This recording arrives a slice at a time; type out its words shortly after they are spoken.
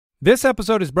This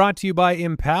episode is brought to you by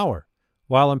Empower.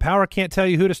 While Empower can't tell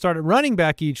you who to start at running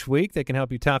back each week, they can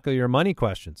help you tackle your money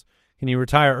questions. Can you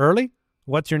retire early?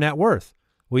 What's your net worth?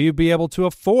 Will you be able to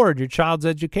afford your child's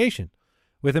education?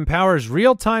 With Empower's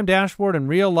real-time dashboard and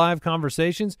real live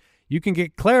conversations, you can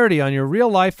get clarity on your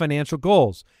real-life financial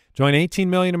goals. Join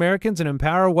 18 million Americans and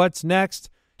empower what's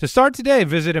next. To start today,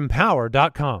 visit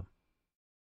empower.com.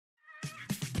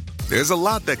 There's a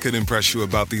lot that could impress you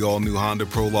about the all-new Honda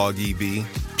Prologue EV.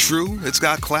 True, it's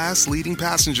got class-leading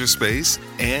passenger space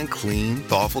and clean,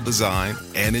 thoughtful design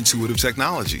and intuitive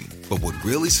technology. But what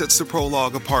really sets the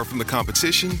Prologue apart from the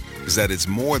competition is that it's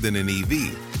more than an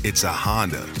EV. It's a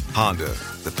Honda. Honda,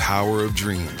 the power of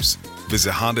dreams.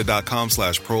 Visit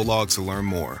honda.com/prologue to learn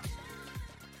more.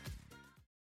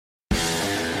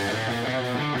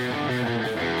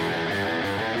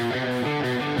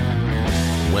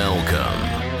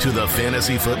 Welcome to the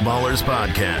Fantasy Footballers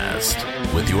Podcast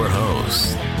with your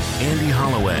hosts, Andy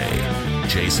Holloway,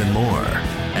 Jason Moore,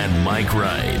 and Mike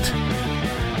Wright.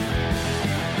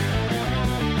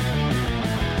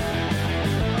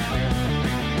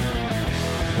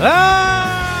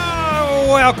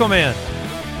 Welcome in.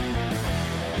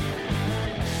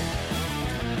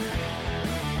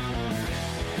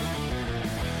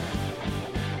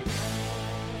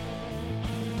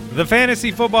 The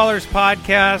Fantasy Footballers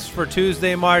Podcast for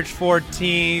Tuesday, March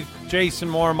 14th. Jason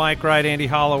Moore, Mike Wright, Andy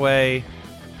Holloway.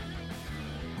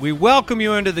 We welcome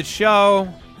you into the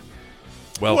show.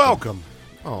 Welcome.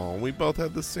 Oh, we both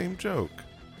had the same joke.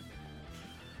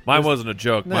 Mine wasn't a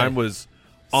joke. No. Mine was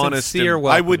honest. Sincere And,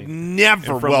 welcoming. I would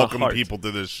never And from the welcome heart. people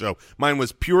to this show. Mine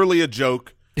was purely a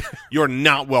joke. You're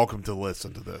not welcome to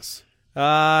listen to this.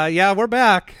 Yeah, we're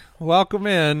back. Welcome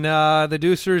in. The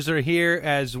Deucers are here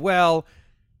as well.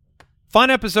 Fun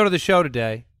episode of the show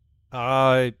today.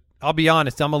 I'll be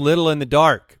honest, I'm a little in the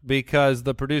dark because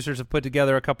the producers have put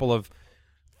together a couple of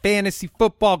fantasy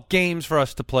football games for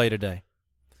us to play today.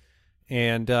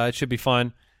 And it should be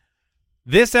fun.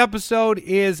 This episode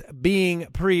is being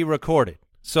pre-recorded.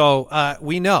 So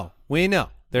we know. There's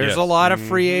Yes. a lot of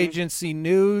free agency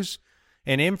news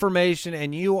and information,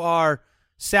 and you are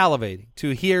salivating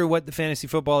to hear what the fantasy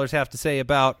footballers have to say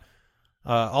about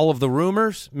all of the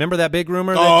rumors. Remember that big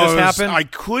rumor that just happened? I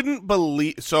couldn't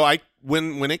believe. So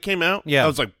when it came out, Yeah. I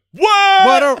was like, "What?"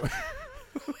 What are,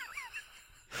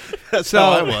 That's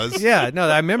how I was. Yeah, no,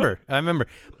 I remember.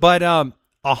 But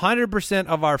 100%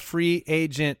 of our free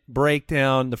agent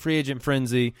breakdown, the free agent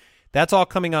frenzy, that's all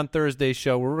coming on Thursday's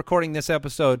show. We're recording this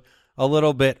episode a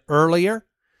little bit earlier.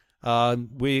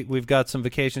 We've got some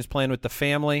vacations planned with the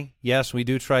family. Yes, we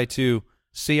do try to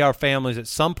see our families at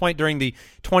some point during the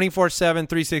 24/7,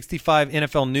 365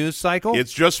 NFL news cycle.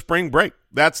 It's just spring break.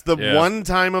 That's the Yeah. one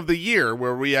time of the year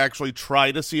where we actually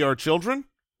try to see our children.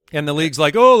 And the league's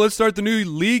like, oh, let's start the new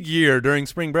league year during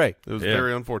spring break. It was Yeah.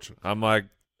 very unfortunate. I'm like,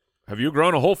 have you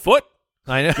grown a whole foot?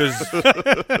 I know.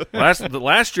 Because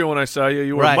last year when I saw you,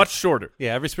 you were Right. much shorter.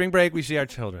 Yeah, every spring break we see our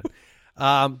children.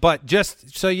 But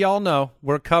just so y'all know,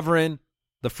 we're covering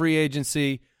the free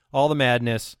agency, all the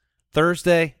madness.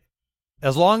 Thursday,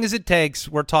 as long as it takes,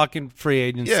 we're talking free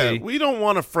agency. Yeah, we don't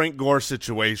want a Frank Gore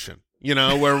situation. You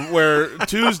know, where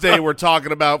Tuesday we're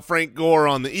talking about Frank Gore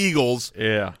on the Eagles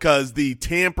Yeah. because the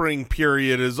tampering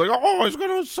period is like, oh, he's going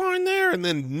to sign there, and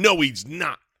then no, he's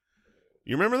not.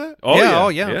 You remember that? Oh, Yeah,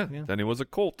 yeah. yeah. Then he was a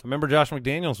Colt. Remember Josh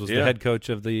McDaniels was the Yeah. head coach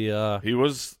of the He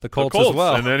was The Colts as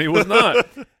well. and then he was not.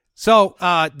 So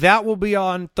that will be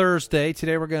on Thursday.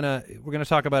 Today we're gonna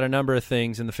talk about a number of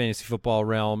things in the fantasy football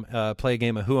realm. Play a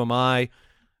game of Who Am I?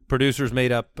 Producers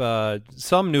made up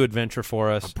some new adventure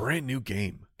for us. Brand new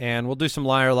game. And we'll do some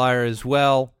Liar Liar as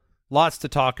well. Lots to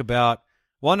talk about.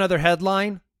 One other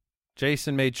headline.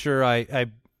 Jason made sure I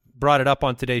brought it up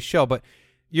on today's show, but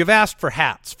you've asked for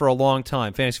hats for a long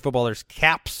time. Fantasy footballers,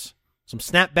 caps, some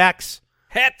snapbacks.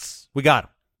 Hats. We got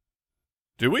them.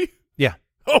 Do we? Yeah,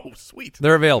 Oh, sweet.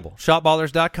 they're available.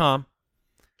 Shopballers.com.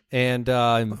 And,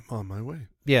 I'm on my way.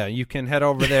 yeah, you can head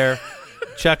over there,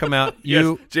 check them out.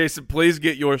 Yes. Jason, please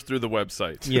get yours through the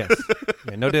website. Yes.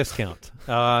 Yeah, no discount.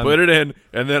 Put it in,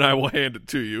 and then I will hand it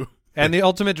to you. And the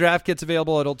Ultimate Draft Kit's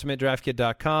available at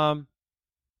ultimatedraftkit.com.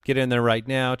 Get in there right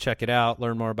now. Check it out.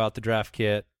 Learn more about the draft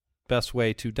kit. Best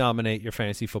way to dominate your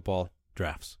fantasy football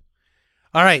drafts.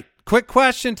 All right. Quick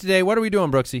question today. What are we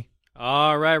doing, Brooksy?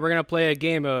 All right, we're going to play a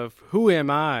game of Who Am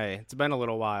I? It's been a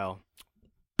little while.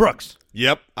 Brooks.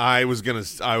 Yep,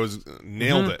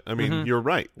 nailed it. I mean, you're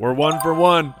right. We're 1 for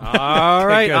 1. All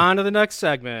right, good. on to the next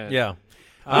segment. Yeah.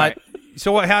 All right.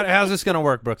 So how's this going to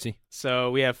work, Brooksy?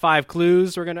 So we have 5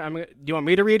 clues. Do you want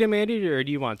me to read them, Andy, or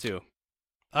do you want to?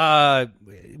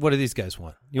 What do these guys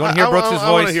want? You want to hear Brooks's voice?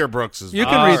 I want to hear Brooks's You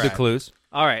voice. can read All the right. clues.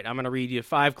 All right, I'm going to read you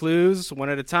 5 clues one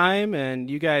at a time, and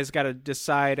you guys got to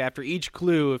decide after each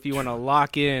clue if you want to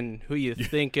lock in who you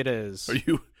think it is. Are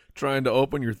you trying to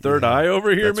open your third eye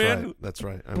over here, That's man? right. That's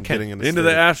right. I'm Okay. getting Into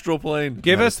the astral plane.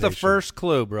 Give us the Meditation. first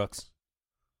clue, Brooks.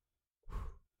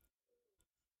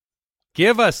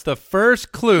 Give us the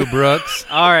first clue, Brooks.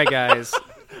 All right, guys.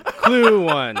 Clue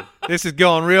 1. This is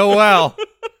going real well.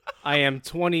 I am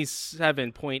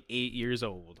 27.8 years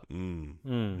old. Lying.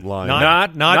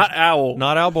 Not owl.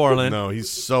 Not Al Borland. No, he's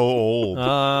so old.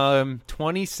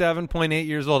 27.8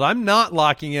 years old. I'm not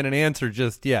locking in an answer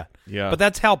just yet. Yeah. But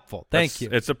that's helpful. Thank you.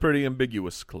 It's a pretty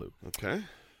ambiguous clue. Okay.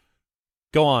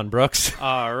 Go on, Brooks.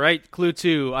 All right, clue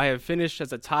 2. I have finished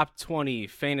as a top 20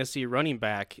 fantasy running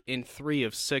back in 3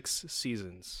 of 6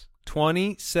 seasons.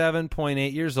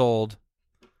 27.8 years old.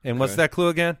 And what's Okay. that clue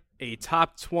again? A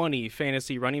top 20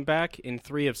 fantasy running back in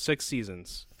 3 of 6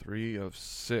 seasons. 3 of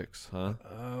 6, huh?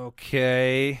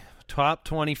 Okay. Top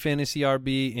 20 fantasy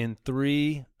RB in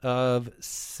 3 of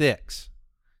 6.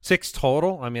 6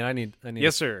 total? I mean, I need.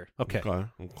 Yes, sir. Okay. Okay.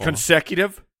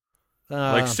 Consecutive?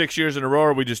 Like 6 years in a row, or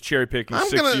are we just cherry picking I'm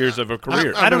 6 gonna- years of a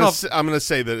career? I don't know I'm going to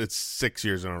say that it's 6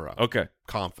 years in a row. Okay.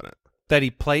 Confident. that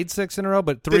he played 6 in a row,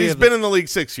 but That 3 he's of been in the league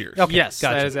 6 years. Okay, Yes,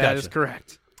 gotcha, that is gotcha.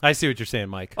 correct. I see what you're saying,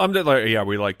 Mike. I'm just like, yeah,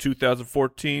 we like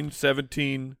 2014,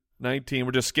 17, 19.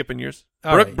 We're just skipping years.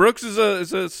 All right. Brooks is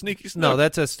a sneaky snook. No,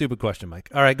 that's a stupid question, Mike.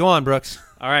 All right, go on, Brooks.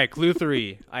 All right, clue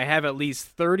 3. I have at least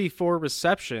 34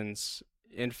 receptions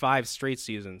in 5 straight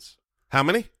seasons. How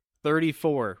many?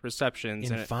 34 receptions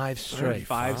In 5 straight.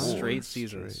 5 Four straight straight.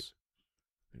 seasons.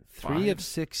 3 of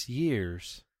 6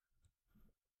 years.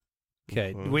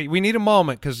 Okay, Mhm. we need a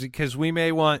moment because we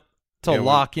may want to Yeah,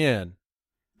 lock in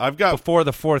I've got before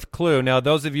the 4th clue. Now,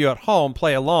 those of you at home,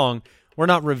 play along. We're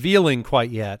not revealing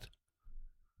quite yet.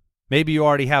 Maybe you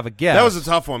already have a guess. That was a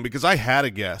tough one because I had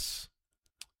a guess.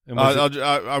 And was it-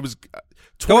 I was.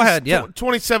 Go ahead, yeah.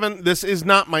 27. This is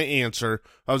not my answer.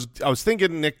 I was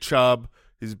thinking Nick Chubb.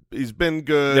 He's been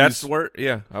good. That's where,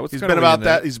 yeah. I was He's kinda been about reading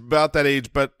that. He's about that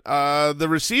age. But the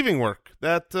receiving work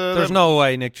There's no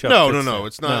way Nick Chubb. no. fits there.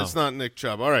 It's not. No. It's not Nick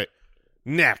Chubb. All right.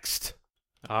 Next.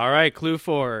 All right, clue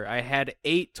 4. I had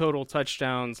 8 total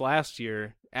touchdowns last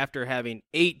year after having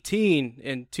 18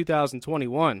 in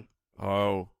 2021.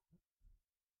 Oh.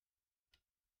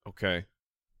 Okay.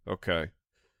 I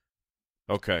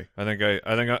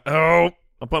think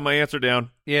I'm putting my answer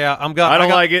down. Yeah, I don't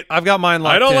like it. I've got mine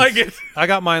locked in. I don't like it. I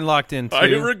got mine locked in, too. I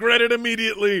regret it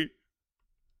immediately.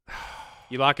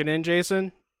 You lock it in,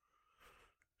 Jason?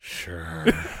 Sure.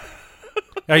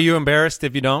 Are you embarrassed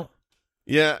if you don't?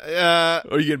 Yeah.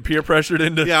 Are you getting peer pressured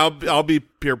into? Yeah. I'll be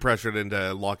peer pressured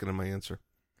into locking in my answer.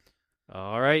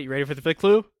 All right, you ready for the 5th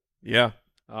clue? Yeah.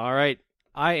 All right.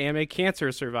 I am a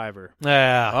cancer survivor.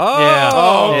 Yeah. Oh, yeah.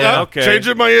 Oh, yeah. yeah. okay.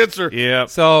 Changing my answer. Yeah.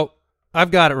 So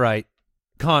I've got it right.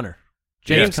 Connor.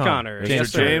 James Conner. Mr. Yes,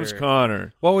 sir. James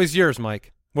Conner. What was yours,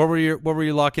 Mike? What were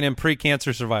you locking in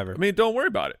pre-cancer survivor? I mean, don't worry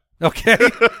about it. Okay.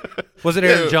 Was it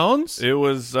Aaron Yeah. Jones? It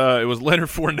was Leonard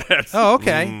Fournette. Oh,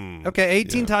 okay. Mm, Okay,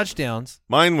 18 yeah. touchdowns.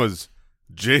 Mine was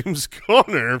James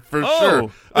Conner for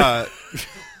Oh. sure.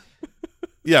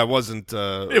 Yeah, it wasn't.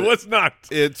 It was not.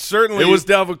 It certainly. It was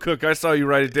Dalvin Cook. I saw you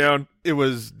write it down. It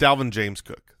was Dalvin James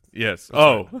Cook. Yes.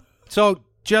 Oh. So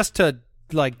just to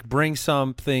bring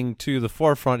something to the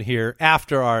forefront here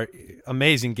after our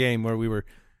amazing game where we were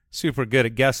super good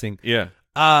at guessing. Yeah.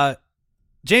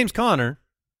 James Conner,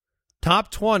 top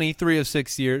 20, 3 of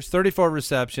 6 years, 34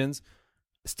 receptions,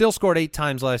 still scored 8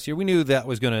 times last year. We knew that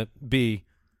was going to be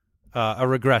a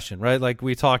regression, right? Like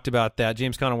we talked about that.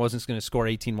 James Conner wasn't going to score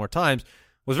 18 more times.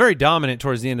 Was very dominant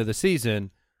towards the end of the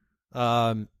season.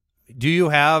 Do you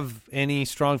have any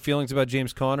strong feelings about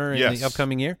James Conner in Yes. the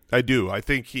upcoming year? I do. I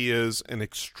think he is an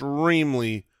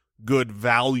extremely good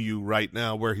value right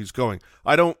now where he's going.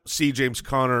 I don't see James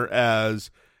Conner as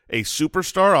a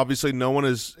superstar. Obviously, no one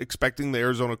is expecting the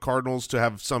Arizona Cardinals to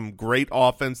have some great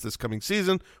offense this coming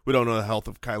season. We don't know the health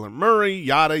of Kyler Murray,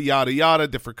 yada, yada, yada,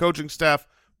 different coaching staff.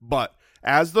 But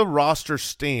as the roster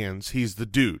stands, he's the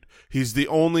dude. He's the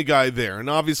only guy there. And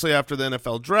obviously, after the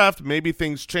NFL draft, maybe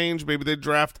things change. Maybe they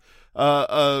draft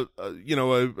a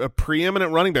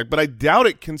preeminent running back. But I doubt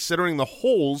it considering the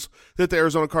holes that the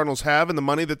Arizona Cardinals have and the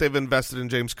money that they've invested in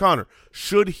James Conner.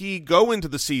 Should he go into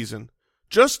the season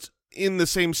just in the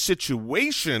same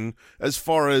situation as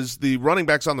far as the running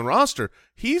backs on the roster,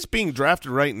 he's being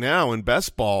drafted right now in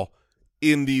best ball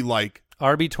in the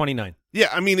RB29. yeah,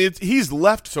 I mean he's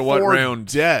left So what for round?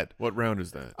 dead. What round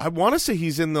is that? I want to say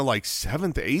he's in the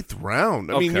 7th, 8th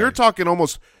round. I mean, Okay. you're talking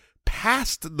almost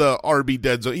past the RB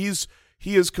dead zone.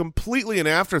 he is completely an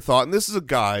afterthought. And this is a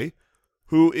guy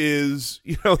who is,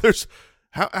 there's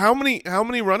how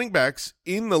many running backs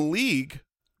in the league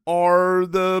are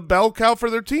the bell cow for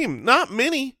their team? Not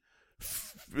many.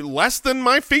 Less than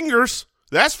my fingers,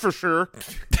 that's for sure.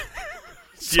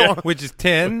 Yeah, which is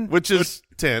 10. Which is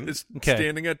 10. It's Okay.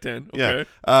 standing at 10. Okay.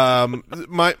 Yeah.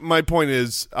 My point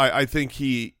is, I think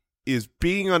he is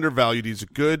being undervalued. He's a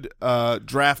good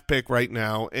draft pick right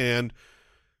now, and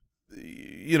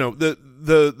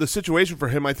the situation for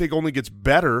him, I think, only gets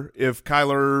better if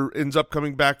Kyler ends up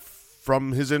coming back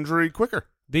from his injury quicker.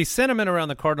 The sentiment around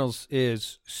the Cardinals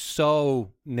is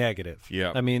so negative.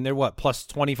 Yeah. I mean, they're what, plus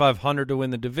 2,500 to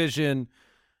win the division.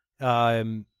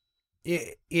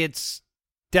 It's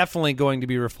definitely going to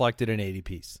be reflected in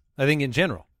ADPs, I think, in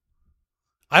general.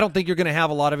 I don't think you're going to have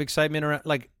a lot of excitement around.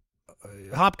 Like,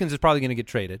 Hopkins is probably going to get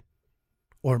traded,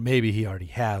 or maybe he already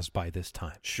has by this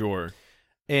time. Sure.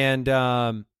 And,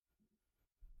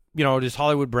 does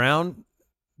Hollywood Brown,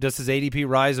 does his ADP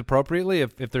rise appropriately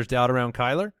if there's doubt around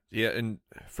Kyler? Yeah, and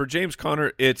for James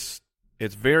Conner, it's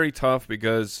very tough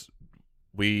because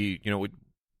we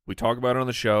talk about it on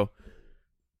the show.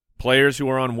 Players who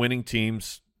are on winning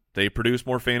teams, they produce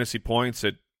more fantasy points.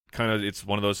 It's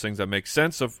one of those things that makes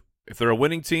sense. Of if they're a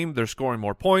winning team, they're scoring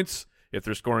more points. If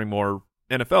they're scoring more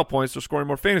NFL points, they're scoring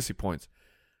more fantasy points.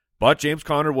 But James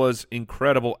Conner was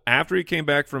incredible after he came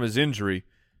back from his injury.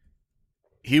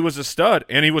 He was a stud,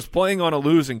 and he was playing on a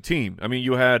losing team. I mean,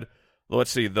 you had,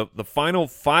 let's see, the final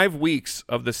 5 weeks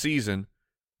of the season.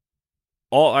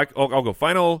 I'll go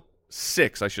final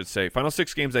 6, I should say. Final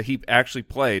 6 games that he actually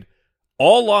played,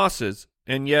 all losses,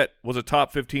 and yet was a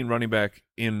top 15 running back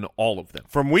in all of them.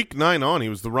 From week 9 on, he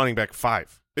was the running back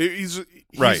 5. He's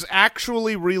Right.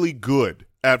 actually really good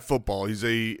at football. He's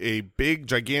a big,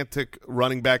 gigantic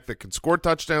running back that can score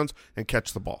touchdowns and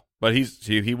catch the ball. But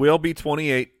he will be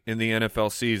 28 in the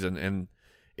NFL season, and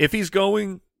if he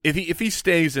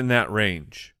stays in that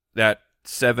range, that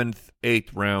 7th, 8th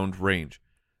round range,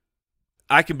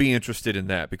 I can be interested in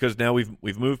that because now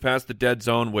we've moved past the dead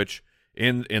zone, which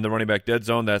in the running back dead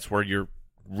zone, that's where you're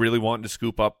really wanting to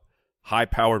scoop up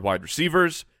high-powered wide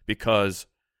receivers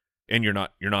and you're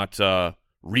not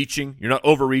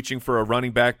overreaching for a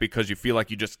running back because you feel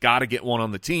like you just got to get one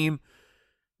on the team.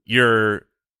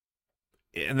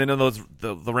 And then in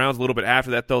the rounds a little bit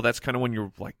after that, though, that's kind of when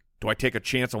you're like, do I take a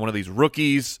chance on one of these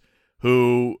rookies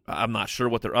who I'm not sure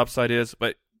what their upside is?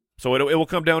 But so it will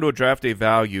come down to a draft day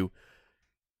value.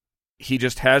 He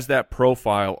just has that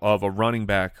profile of a running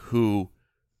back who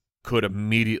could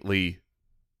immediately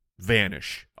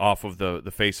vanish off of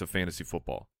the face of fantasy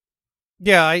football.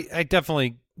 Yeah, I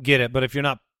definitely get it. But if you're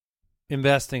not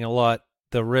investing a lot,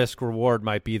 the risk reward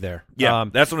might be there. Yeah,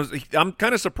 that's what I'm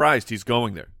kind of surprised he's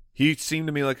going there. He seemed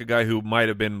to me like a guy who might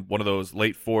have been one of those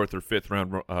late 4th or 5th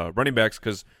round running backs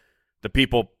because the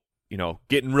people,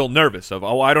 getting real nervous of,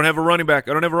 I don't have a running back.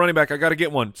 I got to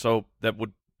get one. So that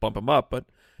would bump him up. But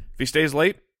if he stays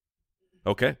late,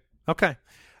 okay. Okay.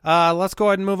 Let's go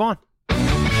ahead and move on.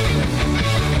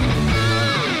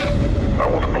 I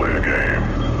want to play a game.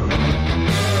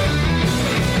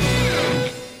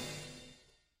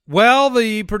 Well,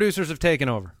 the producers have taken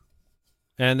over,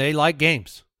 and they like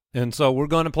games. And so we're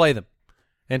going to play them.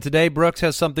 And today Brooks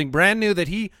has something brand new that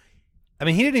he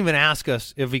didn't even ask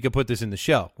us if he could put this in the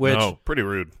show. Which, No, pretty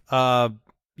rude.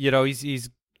 He's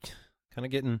kind of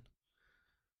getting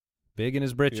big in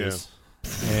his britches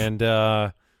and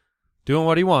doing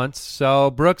what he wants. So,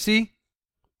 Brooksy,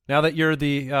 now that you're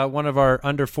the one of our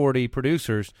under 40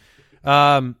 producers,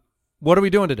 what are we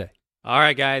doing today? All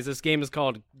right, guys, this game is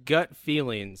called Gut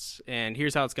Feelings, and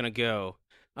here's how it's going to go.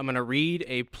 I'm going to read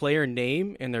a player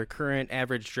name and their current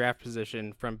average draft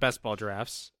position from Best Ball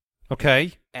Drafts.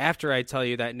 Okay. After I tell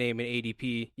you that name in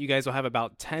ADP, you guys will have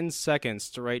about 10 seconds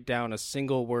to write down a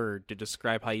single word to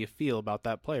describe how you feel about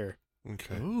that player.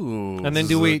 Okay. Ooh. And then This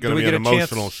do is we gonna be get an a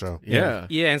chance? emotional show? Yeah.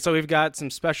 Yeah, and so we've got some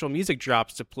special music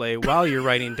drops to play while you're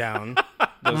writing down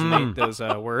those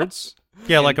words.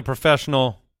 Yeah, like a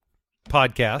professional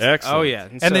podcast. Excellent. Oh, yeah.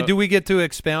 And then do we get to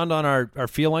expound on our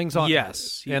feelings on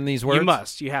Yes. and these words? You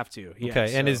must. You have to. Yeah,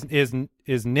 Okay. And so-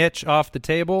 is niche off the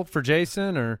table for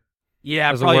Jason or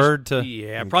yeah, as a probably word to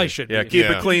yeah, probably should be. Yeah, keep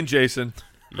Yeah. it clean, Jason.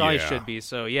 Probably Yeah. should be.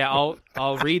 So yeah,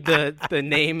 I'll read the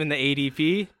name and the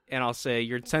ADP, and I'll say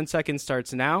your 10 seconds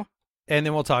starts now. and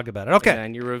then we'll talk about it. Okay. And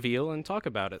then you reveal and talk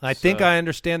about it. I think So, I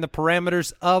understand the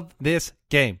parameters of this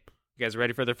game. You guys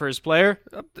ready for the first player?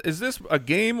 Is this a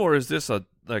game or is this a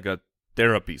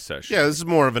therapy session? Yeah, this is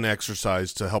more of an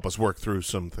exercise to help us work through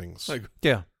some things. Like,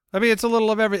 Yeah. I mean, it's a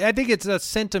little of everything. I think it's a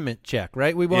sentiment check,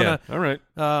 right? We want yeah. All right.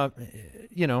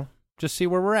 to, just see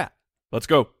where we're at. Let's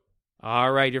go.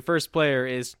 All right, your first player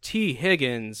is T.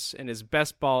 Higgins, and his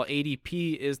best ball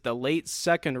ADP is the late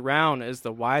second round as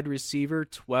the wide receiver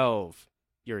 12.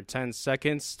 Your 10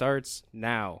 seconds starts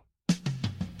now.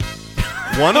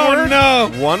 One Oh, word?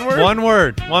 no. One word? One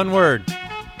word. One word.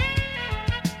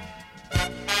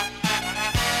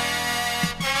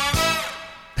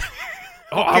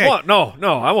 Oh, Okay.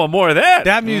 I want more of that.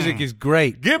 That music is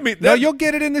great. Give me that. No, you'll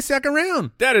get it in the second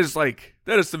round. That is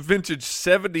some vintage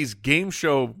 70s game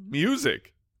show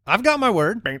music. I've got my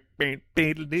word. I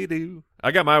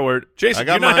got my word. Jason, I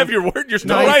got do you not mine. have your word? You're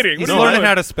still No, writing. He's What are you learning doing?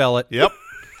 how to spell it. Yep.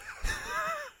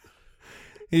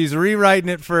 He's rewriting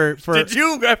it for Did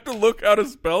you have to look how to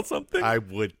spell something? I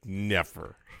would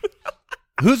never.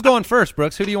 Who's going first,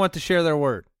 Brooks? Who do you want to share their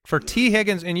word? For T.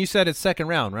 Higgins, and you said it's second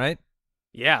round, right?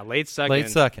 Yeah, late second. Late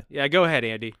second. Yeah, go ahead,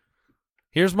 Andy.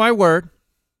 Here's my word.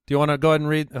 Do you want to go ahead and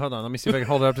read? Hold on. Let me see if I can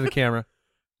hold it up to the camera.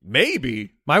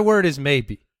 Maybe. My word is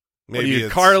maybe. What are Maybe you,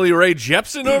 it's Carly Rae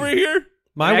Jepsen over here?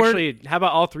 My And word. actually, how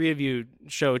about all three of you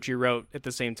show what you wrote at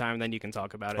the same time, then you can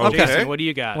talk about it. Okay. Jason, what do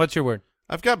you got? What's your word?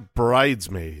 I've got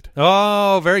bridesmaid.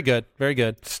 Oh, very good. Very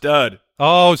good. Stud.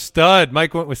 Oh, stud.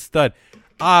 Mike went with stud.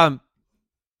 All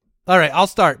right, I'll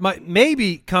start. My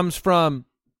maybe comes from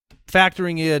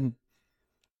factoring in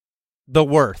the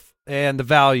worth and the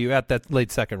value at that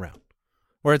late second round,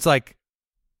 where it's like,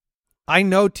 I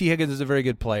know T. Higgins is a very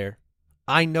good player.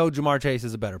 I know Jamar Chase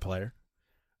is a better player.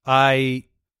 I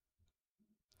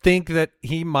think that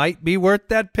he might be worth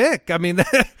that pick. I mean,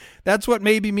 that's what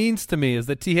maybe means to me, is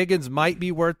that T. Higgins might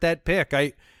be worth that pick.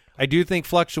 I do think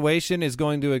fluctuation is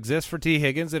going to exist for T.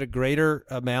 Higgins at a greater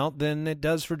amount than it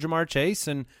does for Jamar Chase.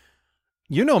 And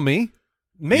you know me.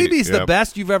 Maybe he's the Yep.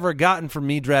 best you've ever gotten from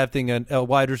me drafting a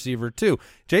wide receiver, too.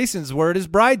 Jason's word is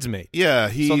bridesmaid.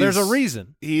 Yeah, So there's a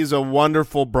reason. He's a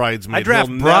wonderful bridesmaid. I draft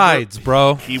He'll brides,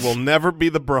 bro. He will never be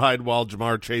the bride while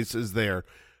Jamar Chase is there.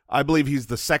 I believe he's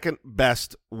the second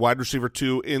best wide receiver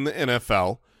 2 in the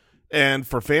NFL. And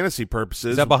for fantasy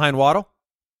purposes, Is that behind Waddle?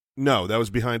 no, that was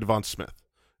behind Devonta Smith.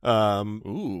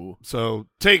 Ooh. So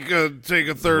take a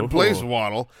third Ooh. place,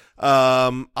 Waddle.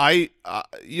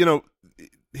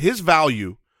 His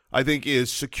value, I think, is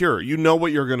secure. You know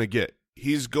what you're going to get.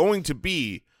 He's going to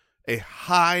be a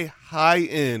high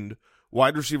end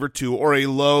wide receiver 2 or a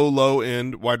low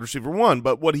end wide receiver 1.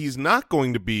 But what he's not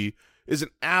going to be is an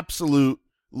absolute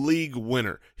league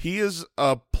winner. He is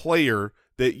a player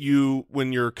that you,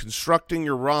 when you're constructing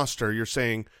your roster, you're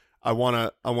saying, I want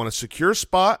a secure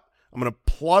spot. I'm going to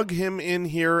plug him in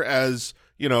here as,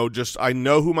 just I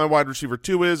know who my wide receiver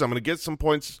 2 is. I'm going to get some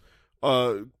points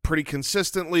pretty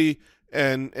consistently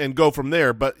and go from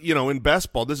there. But, in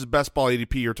best ball, this is best ball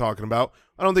ADP you're talking about.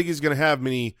 I don't think he's going to have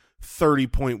many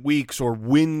 30-point weeks or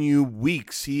win you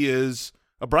weeks. He is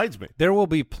a bridesmaid. There will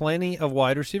be plenty of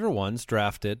wide receiver 1s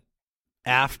drafted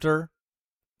after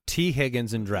T.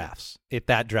 Higgins in drafts at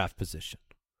that draft position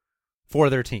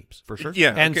for their teams. For sure.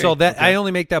 Yeah. And okay, so that okay. I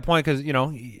only make that point because,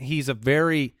 he's a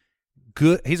very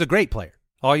good – he's a great player.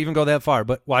 I'll even go that far.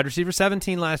 But wide receiver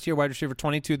 17 last year, wide receiver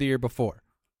 22 the year before.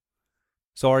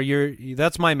 So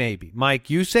that's my maybe. Mike,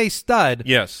 you say stud.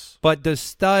 Yes. But does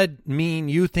stud mean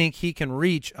you think he can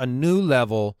reach a new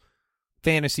level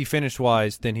fantasy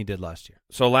finish-wise than he did last year?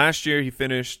 So last year he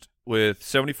finished with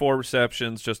 74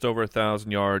 receptions, just over 1,000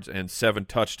 yards, and 7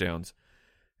 touchdowns.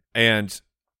 And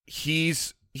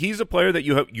he's a player that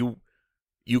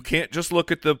you can't just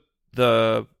look at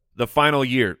the final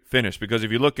year finish, because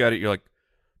if you look at it, you're like,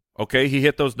 okay, he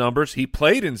hit those numbers. He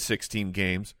played in 16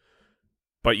 games,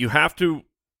 but you have to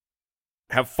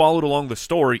have followed along the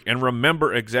story and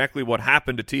remember exactly what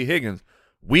happened to T. Higgins.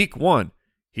 Week 1,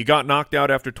 he got knocked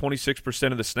out after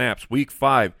 26% of the snaps. Week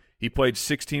 5, he played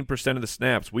 16% of the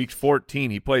snaps. Week 14,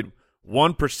 he played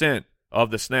 1% of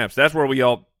the snaps. That's where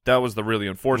that was the really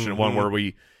unfortunate one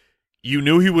where you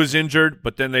knew he was injured,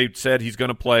 but then they said he's going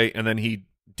to play, and then he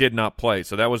did not play.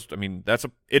 So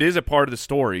it is a part of the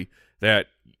story that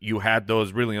you had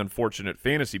those really unfortunate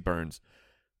fantasy burns.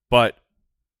 But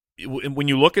when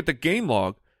you look at the game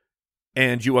log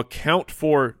and you account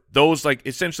for those, like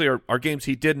essentially are games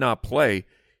he did not play,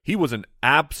 he was an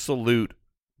absolute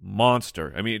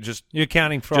monster. I mean, You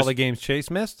accounting for all the games Chase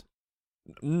missed?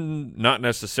 Not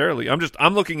necessarily.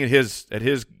 I'm looking at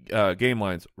his game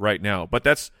lines right now, but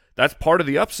that's part of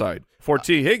the upside for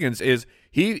T. Higgins is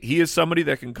he is somebody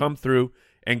that can come through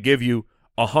and give you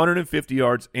 150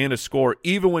 yards and a score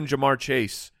even when Jamar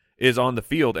Chase is on the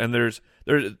field. And there's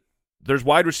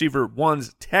wide receiver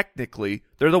 1s, technically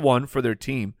they're the one for their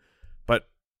team, but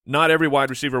not every wide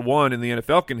receiver 1 in the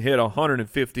NFL can hit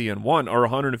 150-1 or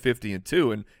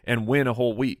 150-2 and win a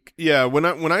whole week. Yeah, when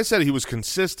I said he was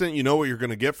consistent, you know what you're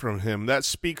going to get from him. That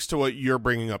speaks to what you're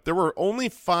bringing up. There were only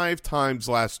 5 times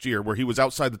last year where he was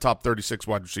outside the top 36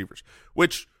 wide receivers,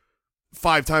 which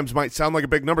 5 times might sound like a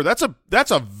big number. That's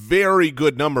a very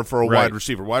good number for a wide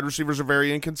receiver. Wide receivers are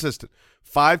very inconsistent.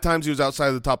 5 times he was outside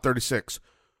of the top 36.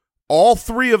 All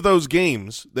 3 of those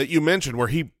games that you mentioned where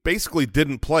he basically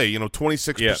didn't play,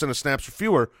 26% of snaps or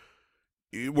fewer,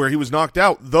 where he was knocked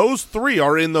out, those 3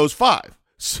 are in those 5.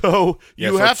 So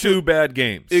you have 2 bad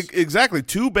games. Exactly,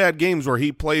 2 bad games where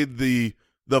he played the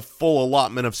full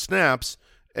allotment of snaps.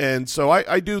 And so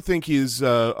I do think he's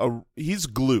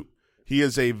glue. He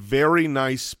is a very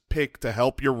nice pick to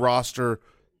help your roster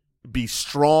be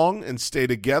strong and stay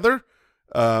together,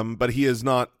 but he is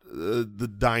not the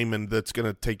diamond that's going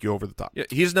to take you over the top. Yeah,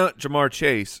 he's not Jamar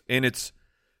Chase, and it's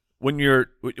we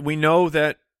know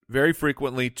that very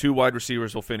frequently 2 wide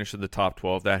receivers will finish in the top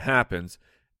 12. That happens,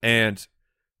 and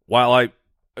while I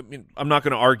mean I'm not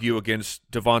going to argue against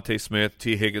Devontae Smith,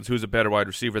 T. Higgins, who's a better wide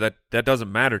receiver. That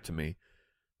doesn't matter to me.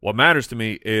 What matters to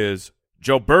me is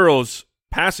Joe Burrow's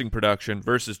passing production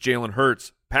versus Jalen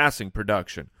Hurts' passing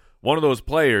production. One of those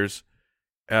players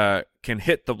can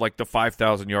hit the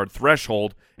 5,000-yard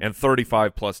threshold and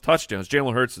 35-plus touchdowns.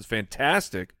 Jalen Hurts is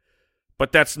fantastic,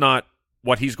 but that's not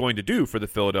what he's going to do for the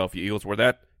Philadelphia Eagles, where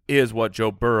that is what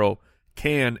Joe Burrow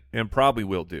can and probably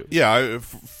will do. Yeah,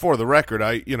 for the record,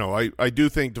 I do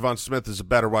think Devonta Smith is a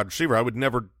better wide receiver. I would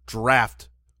never draft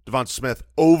Devonta Smith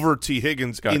over T.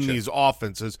 Higgins in these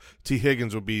offenses. T.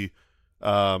 Higgins would be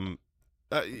who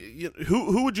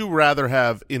would you rather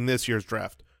have in this year's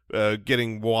draft?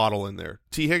 Getting Waddle in there,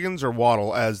 T. Higgins or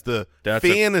Waddle as the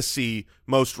fantasy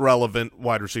most relevant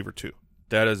wide receiver 2?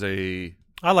 I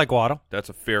like Waddle. That's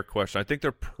a fair question. I think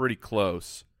they're pretty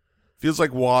close. Feels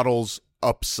like Waddle's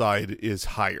upside is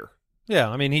higher. Yeah,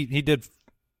 I mean he did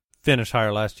finish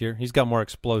higher last year. He's got more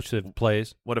explosive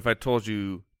plays. What if I told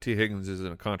you T. Higgins is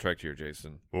in a contract year,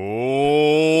 Jason?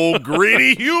 Oh,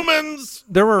 greedy humans!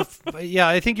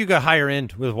 I think you got higher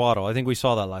end with Waddle. I think we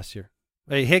saw that last year.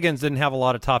 Higgins didn't have a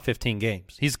lot of top 15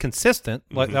 games. He's consistent.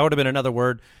 That would have been another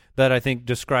word that I think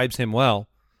describes him well.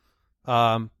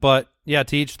 But, yeah,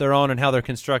 to each their own and how they're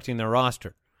constructing their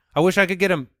roster. I wish I could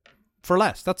get him for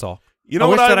less. That's all. You know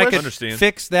what I could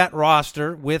fix that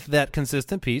roster with that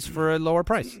consistent piece for a lower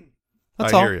price.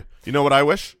 That's all. I hear you. You know what I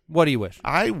wish? What do you wish?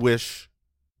 I wish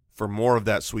for more of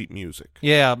that sweet music.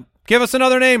 Yeah. Give us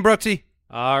another name, Brooksy.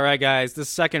 All right, guys. The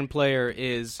second player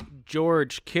is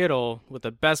George Kittle with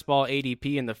the best ball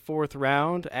ADP in the 4th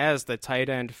round as the tight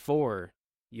end 4.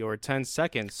 Your 10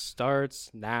 seconds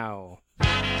starts now.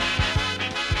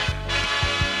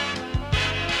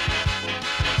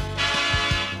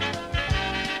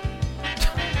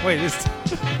 Wait,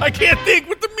 I can't think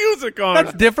with the music on.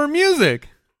 That's different music.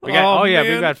 We got, man.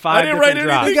 we've got 5 different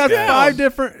drops. We got 5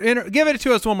 different. Give it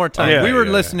to us one more time. We were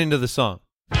listening to the song.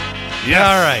 Yeah.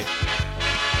 All right.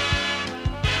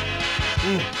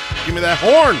 Give me that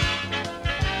horn.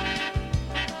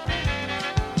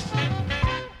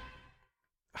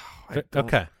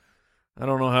 Okay. I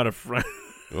don't know how to.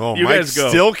 Oh, you Mike guys go.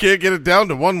 still can't get it down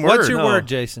to one word. What's your word,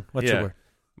 Jason? What's your word?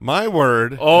 My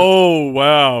word. Oh,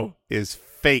 wow. Is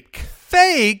fake.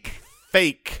 Fake.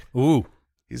 Fake. Ooh.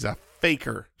 He's a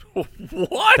faker.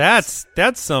 What? That's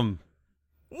some.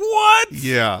 What?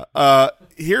 Yeah.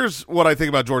 Here's what I think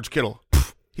about George Kittle.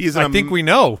 I think we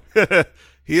know.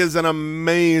 He is an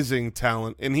amazing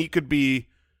talent, and he could be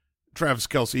Travis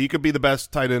Kelce. He could be the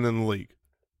best tight end in the league,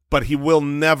 but he will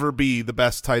never be the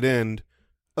best tight end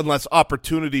unless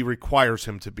opportunity requires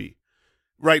him to be.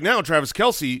 Right now, Travis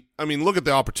Kelce, I mean, look at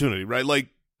the opportunity, right? Like,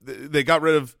 they got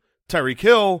rid of Tyreek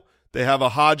Hill. They have a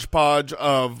hodgepodge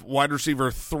of wide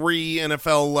receiver 3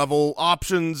 NFL-level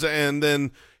options, and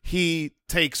then he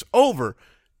takes over.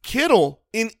 Kittle,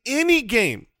 in any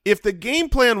game, if the game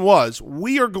plan was,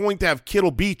 we are going to have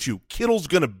Kittle beat you, Kittle's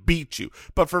going to beat you.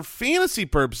 But for fantasy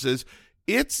purposes,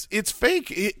 it's fake.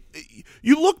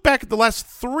 You look back at the last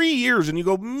 3 years and you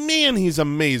go, man, he's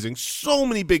amazing. So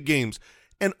many big games.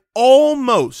 And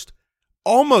almost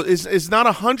is not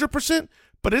 100%,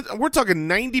 but we're talking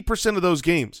 90% of those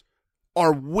games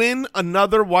are when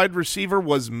another wide receiver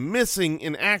was missing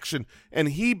in action, and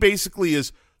he basically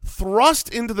is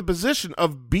thrust into the position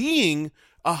of being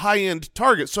a high-end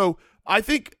target. So I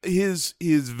think his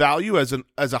value as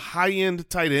a high-end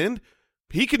tight end,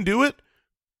 he can do it,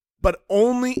 but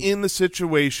only in the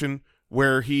situation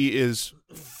where he is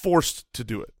forced to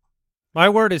do it. My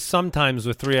word is sometimes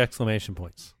with 3 exclamation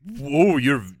points. Whoa,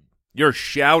 you're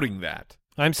shouting that.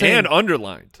 I'm saying and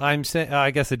underlined. I'm saying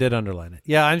I guess I did underline it.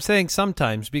 Yeah, I'm saying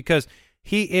sometimes because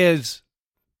he is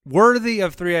worthy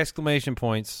of 3 exclamation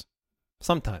points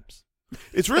sometimes.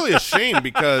 It's really a shame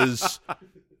because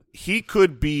he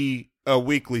could be a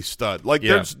weekly stud. Like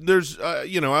there's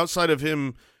outside of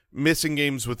him missing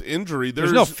games with injury,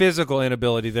 there's no physical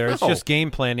inability there. It's No. just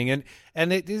game planning,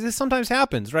 and this sometimes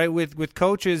happens, right? With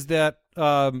coaches that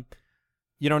know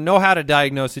how to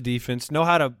diagnose a defense, know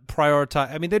how to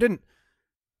prioritize. I mean, they didn't.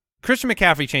 Christian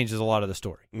McCaffrey changes a lot of the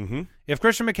story. Mm-hmm. If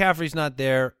Christian McCaffrey's not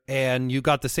there and you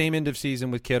got the same end of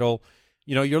season with Kittle,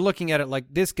 you're looking at it like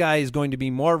this guy is going to be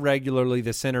more regularly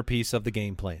the centerpiece of the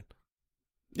game plan.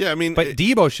 Yeah, I mean, But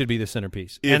Debo should be the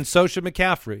centerpiece, and so should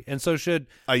McCaffrey, and so should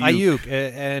Ayuk,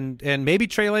 and maybe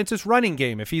Trey Lance's running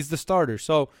game if he's the starter.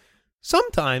 So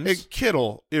sometimes hey,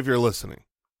 Kittle, if you're listening,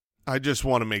 I just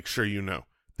want to make sure you know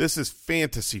this is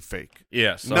fantasy fake.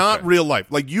 Yes, not okay. real life.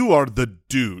 Like you are the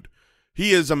dude.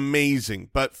 He is amazing,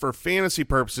 but for fantasy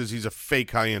purposes, he's a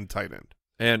fake high-end tight end.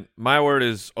 And my word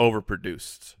is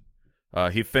overproduced.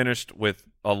 He finished with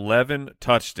 11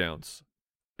 touchdowns,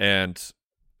 and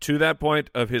to that point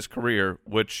of his career,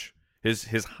 which his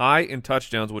high in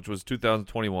touchdowns, which was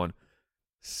 2021,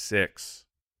 6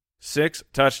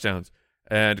 touchdowns,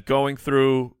 and going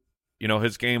through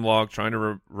his game log, trying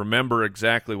to remember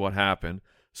exactly what happened.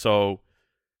 So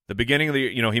the beginning of the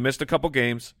year, he missed a couple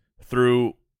games.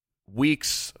 Through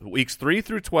weeks 3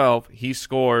 through 12, he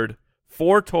scored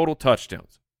 4 total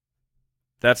touchdowns.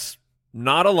 That's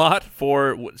not a lot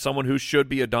for someone who should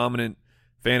be a dominant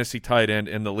fantasy tight end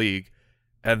in the league.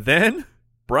 And then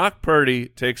Brock Purdy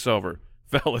takes over.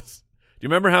 Fellas, do you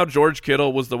remember how George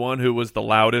Kittle was the one who was the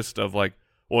loudest of like,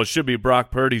 well, it should be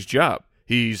Brock Purdy's job.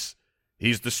 He's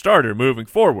the starter moving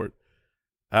forward.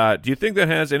 Do you think that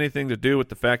has anything to do with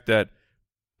the fact that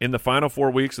in the final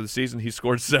 4 weeks of the season, he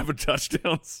scored 7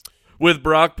 touchdowns with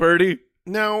Brock Purdy?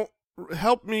 Now,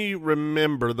 help me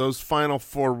remember those final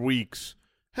 4 weeks.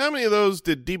 How many of those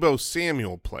did Deebo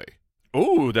Samuel play?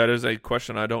 Ooh, that is a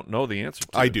question I don't know the answer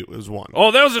to. I do. It was 1.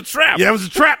 Oh, that was a trap. Yeah, it was a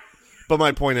trap. But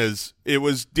my point is, it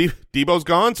was Deebo's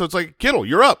gone, so it's like, Kittle,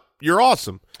 you're up. You're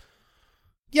awesome.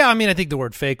 Yeah, I mean, I think the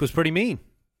word fake was pretty mean.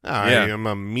 I am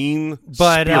a mean,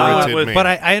 but spirited man. But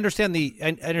I understand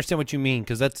I understand what you mean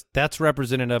because that's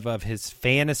representative of his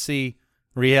fantasy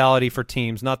reality for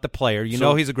teams, not the player.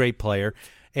 He's a great player,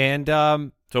 and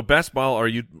so best ball, are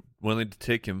you willing to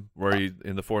take him where he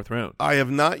in the 4th round? I have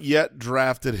not yet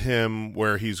drafted him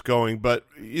where he's going, but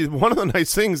one of the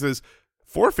nice things is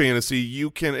for fantasy, you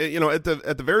can at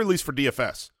the very least for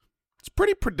DFS, it's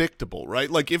pretty predictable, right?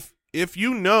 Like if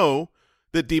you know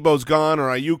that Debo's gone or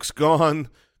Ayuk's gone,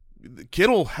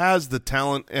 Kittle has the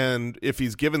talent, and if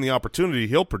he's given the opportunity,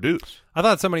 he'll produce. I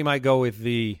thought somebody might go with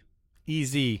the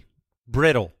easy,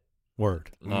 brittle word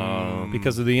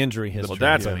because of the injury history. Well,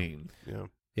 that's mean.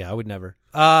 Yeah, I would never.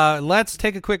 Let's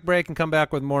take a quick break and come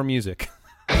back with more music.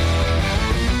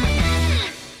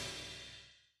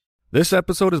 This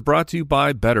episode is brought to you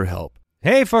by BetterHelp.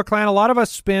 Hey, Foot Clan, a lot of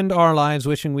us spend our lives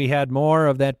wishing we had more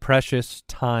of that precious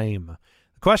time.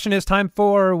 The question is, time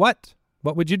for what?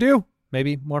 What would you do?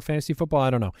 Maybe more fantasy football, I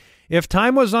don't know. If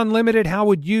time was unlimited, how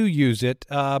would you use it?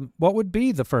 What would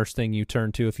be the first thing you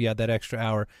turn to if you had that extra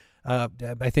hour?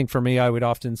 I think for me, I would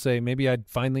often say maybe I'd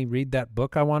finally read that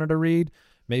book I wanted to read.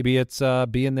 Maybe it's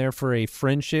being there for a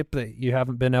friendship that you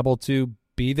haven't been able to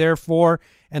be there for.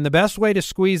 And the best way to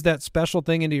squeeze that special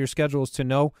thing into your schedule is to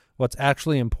know what's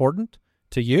actually important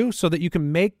to you so that you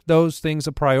can make those things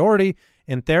a priority,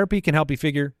 and therapy can help you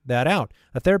figure that out.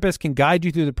 A therapist can guide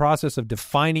you through the process of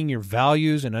defining your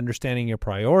values and understanding your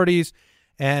priorities,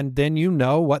 and then you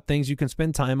know what things you can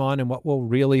spend time on and what will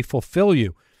really fulfill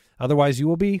you. Otherwise, you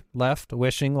will be left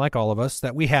wishing, like all of us,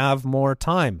 that we have more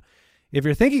time. If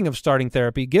you're thinking of starting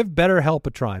therapy, give BetterHelp a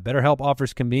try. BetterHelp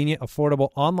offers convenient,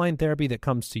 affordable online therapy that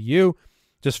comes to you.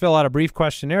 Just fill out a brief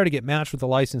questionnaire to get matched with a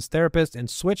licensed therapist and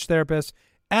switch therapists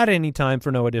at any time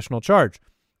for no additional charge.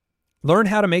 Learn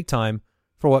how to make time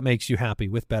for what makes you happy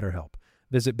with BetterHelp.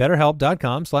 Visit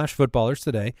BetterHelp.com/footballers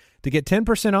today to get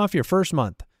 10% off your first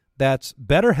month. That's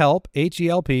BetterHelp,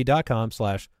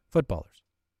 HELP.com/footballers.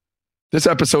 This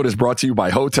episode is brought to you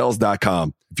by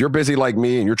Hotels.com. If you're busy like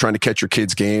me and you're trying to catch your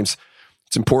kids' games,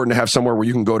 it's important to have somewhere where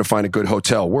you can go to find a good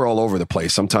hotel. We're all over the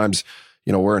place. Sometimes,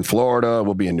 we're in Florida,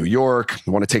 we'll be in New York.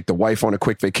 You want to take the wife on a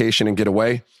quick vacation and get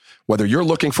away? Whether you're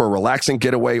looking for a relaxing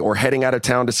getaway or heading out of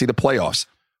town to see the playoffs,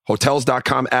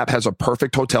 Hotels.com app has a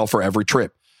perfect hotel for every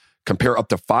trip. Compare up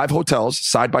to 5 hotels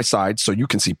side by side so you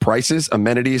can see prices,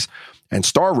 amenities, and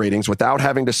star ratings without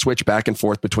having to switch back and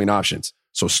forth between options.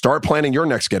 So start planning your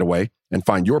next getaway and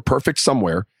find your perfect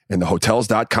somewhere in the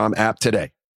Hotels.com app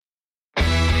today.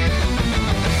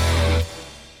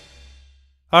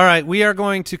 All right, we are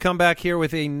going to come back here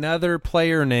with another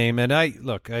player name. And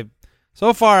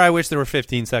so far I wish there were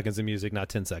 15 seconds of music, not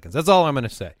 10 seconds. That's all I'm going to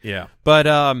say. Yeah.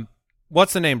 But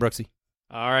what's the name, Brooksy?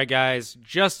 All right, guys.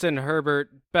 Justin Herbert,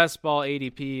 best ball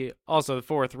ADP, also the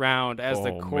 4th round as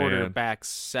the quarterback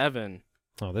 7.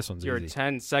 Oh, this one's Your easy.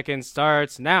 10 seconds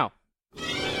starts now.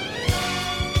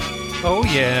 Oh,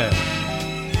 yeah.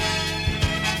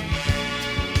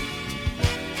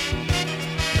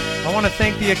 I want to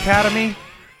thank the Academy.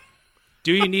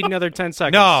 Do you need another 10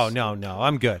 seconds? No.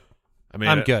 I'm good.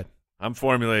 I'm good. I'm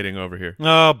formulating over here.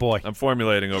 Oh, boy. I'm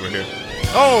formulating over here.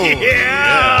 Oh,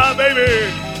 yeah,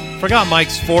 baby. Forgot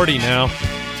Mike's 40 now.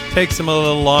 Takes him a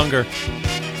little longer.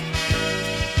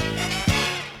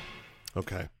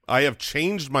 Okay. I have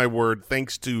changed my word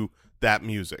thanks to that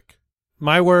music.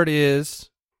 My word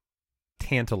is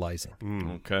tantalizing.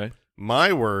 Okay.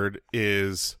 My word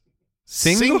is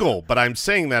Single? single, but I'm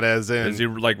saying that as in Is he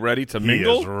like ready to he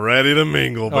mingle? is ready to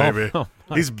mingle, baby. Oh,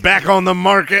 my He's back on the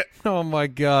market. Oh, my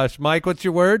gosh. Mike, what's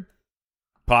your word?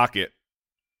 Pocket.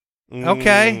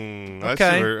 Okay.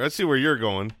 I see where you're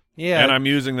going. Yeah. And I'm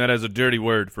using that as a dirty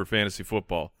word for fantasy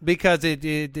football. Because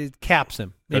it caps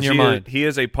him in 'Cause your mind. He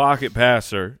is a pocket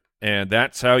passer, and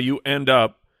that's how you end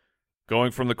up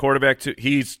going from the quarterback to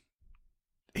he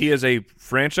is a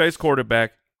franchise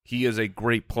quarterback. He is a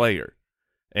great player.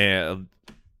 And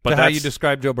but Is that how that's you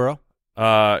describe Joe Burrow?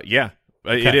 yeah,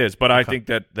 it is. But I think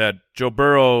that Joe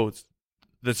Burrow,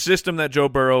 the system that Joe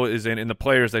Burrow is in, and the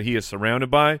players that he is surrounded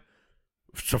by,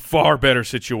 it's a far better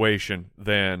situation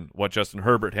than what Justin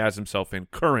Herbert has himself in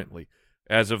currently,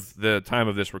 as of the time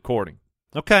of this recording.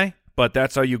 Okay. But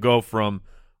that's how you go from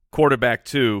quarterback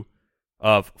 2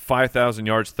 of 5,000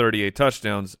 yards, 38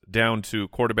 touchdowns, down to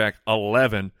quarterback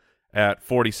 11 at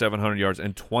 4,700 yards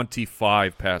and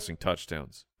 25 passing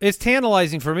touchdowns. It's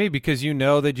tantalizing for me because you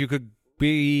know that you could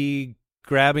be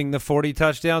grabbing the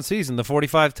 40-touchdown season, the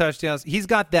 45 touchdowns. He's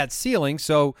got that ceiling,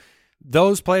 so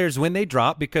those players, when they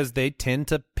drop, because they tend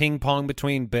to ping-pong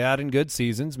between bad and good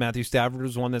seasons, Matthew Stafford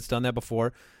was one that's done that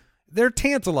before, they're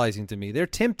tantalizing to me. They're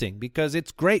tempting because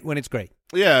it's great when it's great.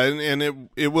 Yeah, and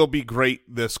it will be great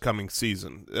this coming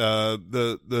season.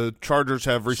 The Chargers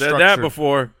have restructured. Said that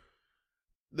before.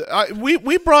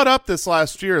 We brought up this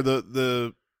last year,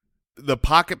 the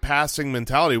pocket passing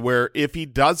mentality, where if he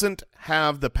doesn't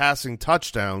have the passing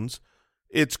touchdowns,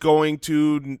 it's going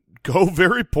to go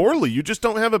very poorly. You just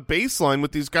don't have a baseline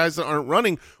with these guys that aren't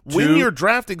running when you're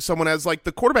drafting someone as like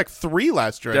the quarterback 3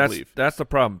 last year, I believe. That's the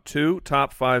problem. 2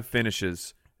 top 5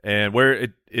 finishes, and where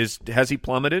it is, has he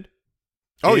plummeted?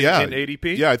 Oh, in yeah.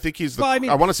 ADP? Yeah, I think he's the.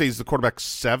 Well, I want to say he's the quarterback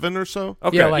 7 or so.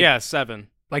 Okay. Yeah, 7.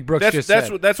 Like Brooks That's just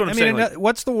said. what I'm saying. Like,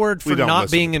 what's the word for We don't not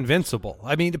listen being to them. invincible?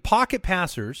 I mean, the pocket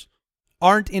passers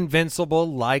aren't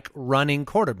invincible like running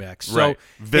quarterbacks. So Right.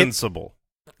 Vincible.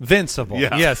 Vincible.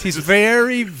 Yeah. Yes, he's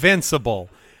very vincible.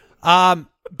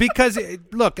 Because,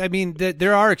 look, I mean,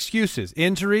 there are excuses.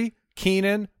 Injury,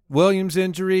 Keenan, Williams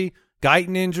injury,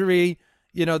 Guyton injury.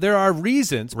 You know, there are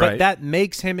reasons, but Right. that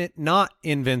makes him not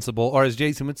invincible, or as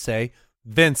Jason would say,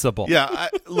 vincible. Yeah,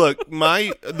 look,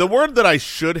 the word that I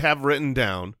should have written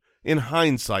down in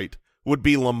hindsight would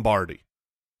be Lombardi,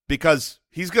 because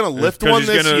he's going to lift one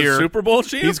this year. Super Bowl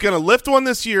champ? He's going to lift one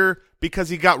this year because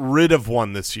he got rid of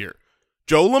one this year.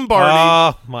 Joe Lombardi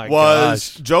Oh, my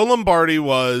gosh. Joe Lombardi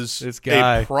was This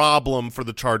guy. a problem for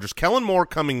the Chargers. Kellen Moore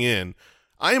coming in.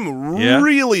 I am Yeah.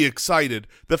 really excited.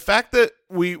 The fact that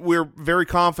we're very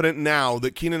confident now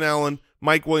that Keenan Allen,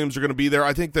 Mike Williams are going to be there.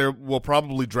 I think we'll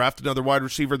probably draft another wide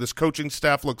receiver. This coaching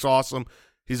staff looks awesome.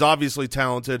 He's obviously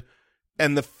talented.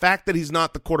 And the fact that he's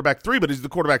not the quarterback 3, but he's the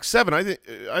quarterback 7,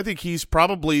 I think he's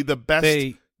probably the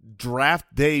best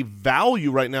draft day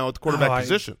value right now at the quarterback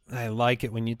position. I like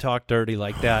it when you talk dirty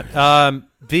like that.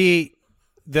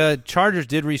 The Chargers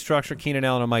did restructure Keenan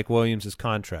Allen and Mike Williams'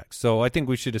 contracts, so I think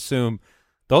we should assume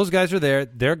those guys are there.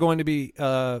 They're going to be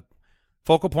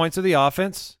focal points of the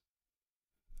offense,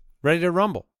 ready to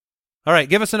rumble. All right,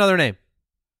 give us another name.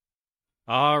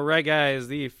 All right, guys.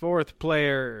 The 4th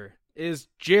player is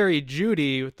Jerry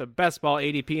Jeudy with the best ball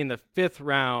ADP in the 5th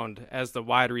round as the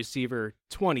wide receiver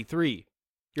 23.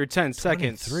 Your 10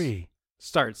 seconds 23.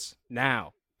 starts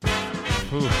now.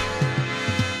 Ooh.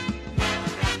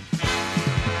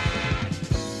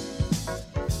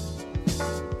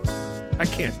 I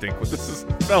can't think what this is.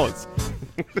 Fellas,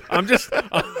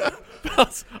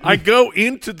 fellas, I go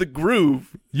into the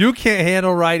groove. You can't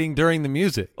handle writing during the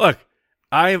music. Look,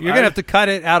 You're going to have to cut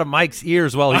it out of Mike's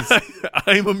ears while he's...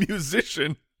 I'm a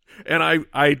musician, and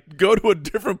I go to a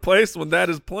different place when that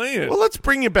is playing. Well, let's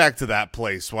bring you back to that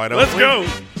place. Why don't Let's we? go.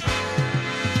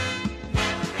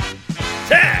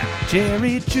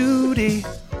 Jerry Judy.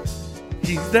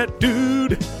 He's that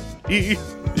dude.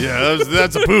 Yeah,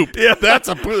 that's a poop. Yeah, that's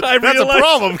a poop. That's a realized-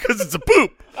 problem because it's a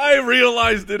poop. I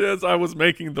realized it as I was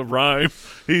making the rhyme.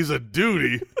 He's a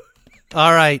duty.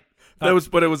 All right.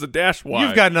 But it was a dash Y.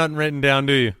 You've got nothing written down,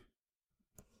 do you?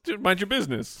 Dude, mind your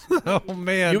business. Oh,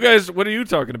 man. You guys, what are you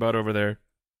talking about over there?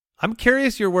 I'm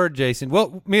curious your word, Jason.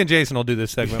 Well, me and Jason will do this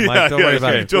segment, Mike. Don't worry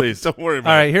about it. Don't worry about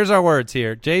All it. right, here's our words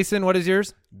here. Jason, what is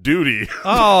yours? Duty.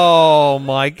 Oh,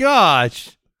 my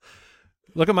gosh.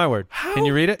 Look at my word. Can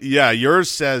you read it? Yeah, yours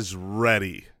says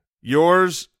ready.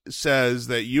 Yours says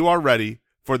that you are ready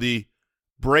for the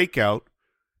breakout.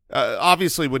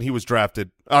 Obviously, when he was drafted,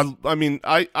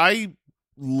 I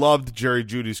loved Jerry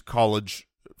Judy's college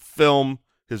film,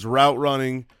 his route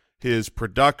running, his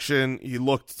production. He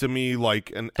looked to me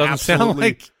like an Doesn't sound absolutely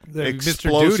like the Mr.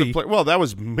 explosive Duty. player. Well, that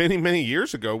was many, many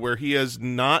years ago, where he has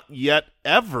not yet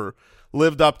ever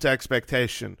lived up to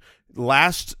expectation.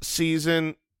 Last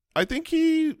season, I think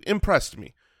he impressed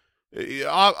me.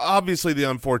 Obviously, the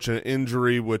unfortunate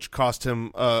injury, which cost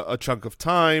him a chunk of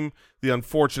time, the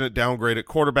unfortunate downgrade at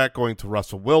quarterback going to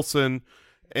Russell Wilson,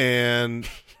 and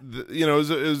it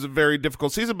was a very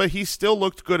difficult season, but he still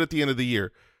looked good at the end of the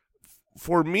year.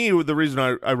 For me, the reason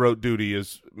I wrote Duty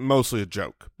is mostly a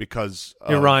joke because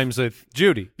It rhymes with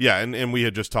Judy. yeah, and we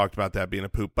had just talked about that being a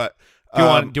poop. But Do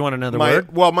you want another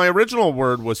word? Well, my original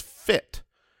word was fit,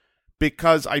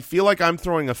 because I feel like I'm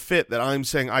throwing a fit that I'm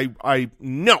saying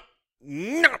no,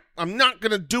 I'm not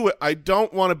going to do it. I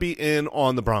don't want to be in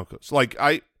on the Broncos. Like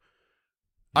I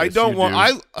Yes, don't you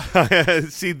want. do. I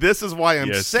see. This is why I'm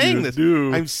Yes, saying you this.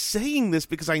 do. I'm saying this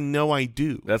because I know I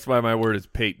do. That's why my word is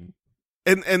Peyton.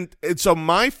 And so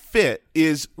my fit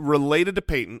is related to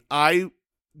Peyton. I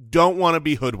don't want to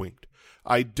be hoodwinked.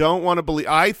 I don't want to believe.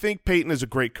 I think Peyton is a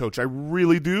great coach. I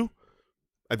really do.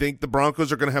 I think the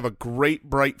Broncos are going to have a great,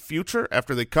 bright future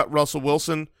after they cut Russell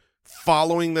Wilson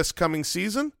following this coming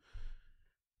season.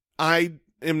 I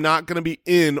am not going to be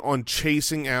in on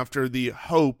chasing after the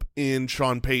hope in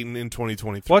Sean Payton in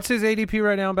 2023. What's his ADP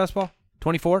right now in best ball?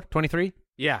 24, 23?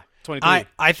 Yeah, 23.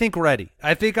 I think ready.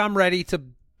 I think I'm ready to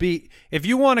be. If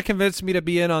you want to convince me to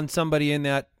be in on somebody in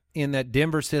that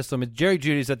Denver system, Jerry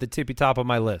Judy's at the tippy top of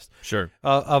my list. Sure.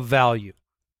 Of value.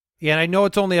 And I know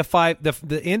it's only a 5.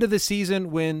 The end of the season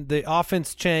when the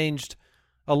offense changed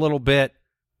a little bit,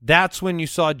 that's when you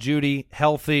saw Judy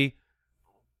healthy.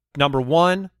 Number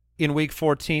 1 in week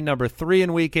 14, number 3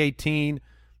 in week 18,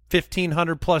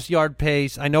 1,500-plus yard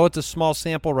pace. I know it's a small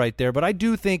sample right there, but I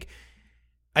think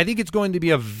it's going to be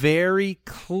a very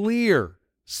clear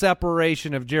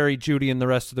separation of Jerry Judy and the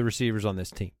rest of the receivers on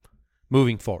this team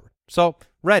moving forward. So,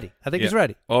 ready. I think he's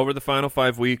ready. Over the final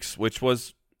 5 weeks, which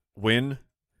was when,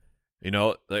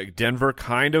 like Denver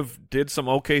kind of did some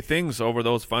okay things over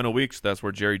those final weeks. That's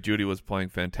where Jerry Judy was playing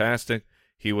fantastic.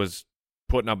 He was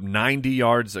putting up 90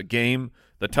 yards a game.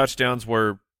 The touchdowns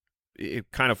were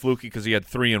kind of fluky because he had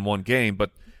 3 in one game,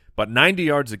 but 90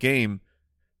 yards a game,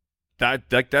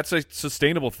 that's a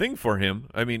sustainable thing for him.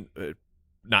 I mean,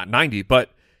 not 90, but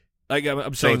like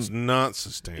I'm So saying, it's not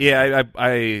sustainable. yeah, I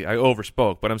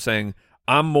overspoke, but I'm saying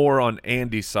I'm more on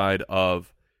Andy's side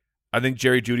of I think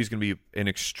Jerry Judy's going to be an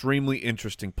extremely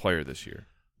interesting player this year.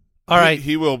 All right.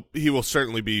 He will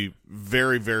certainly be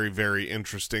very, very, very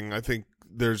interesting. I think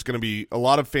there's going to be a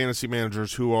lot of fantasy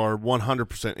managers who are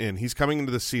 100% in. He's coming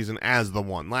into the season as the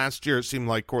one. Last year it seemed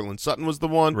like Cortland Sutton was the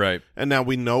one, Right. and now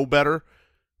we know better.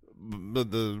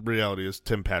 But the reality is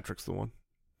Tim Patrick's the one.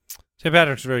 Tim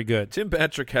Patrick's very good. Tim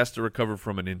Patrick has to recover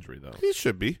from an injury, though. He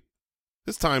should be.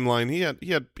 His timeline, he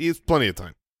has plenty of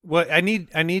time. Well, I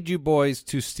need you boys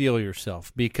to steel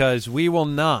yourself because we will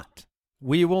not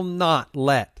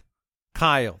let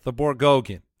Kyle the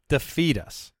Borgogan defeat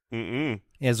us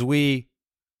as we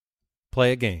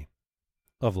play a game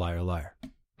of Liar Liar.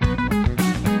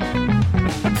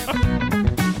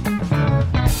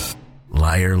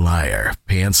 Liar, liar,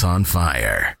 pants on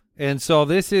fire. And so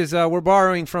this is we're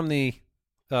borrowing from the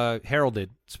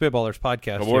heralded Spitballers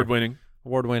podcast. Award-winning.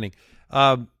 Award-winning.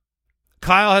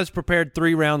 Kyle has prepared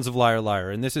 3 rounds of Liar Liar,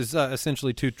 and this is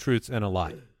essentially 2 truths and a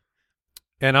lie.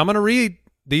 And I'm going to read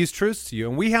these truths to you,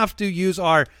 and we have to use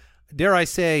our, dare I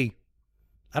say,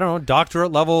 I don't know,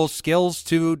 doctorate level skills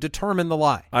to determine the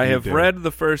lie. I have read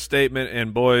the first statement,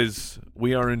 and boys,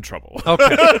 we are in trouble.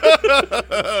 Okay.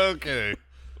 Okay.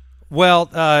 Well,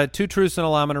 2 truths and a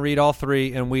lie. I'm going to read all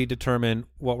 3, and we determine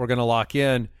what we're going to lock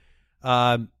in.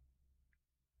 Fact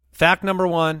number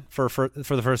 1 for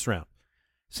the first round.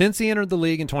 Since he entered the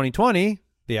league in 2020,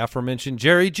 the aforementioned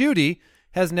Jerry Judy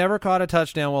has never caught a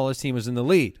touchdown while his team was in the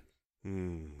lead.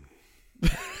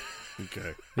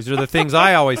 Okay. These are the things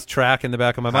I always track in the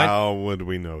back of my mind. How would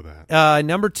we know that?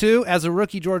 Number 2, as a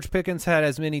rookie, George Pickens had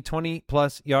as many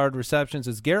 20-plus yard receptions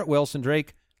as Garrett Wilson,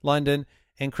 Drake London,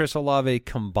 and Chris Olave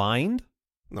combined.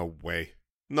 No way.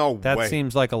 No That way.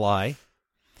 seems like a lie.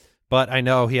 But I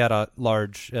know he had a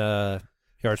large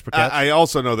yards per catch. I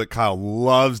also know that Kyle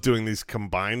loves doing these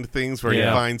combined things where Yeah.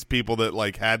 he finds people that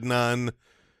like had none.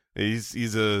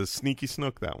 He's a sneaky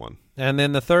snook, that one. And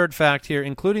then the third fact here,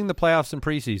 including the playoffs and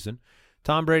preseason,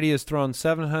 Tom Brady has thrown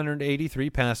 783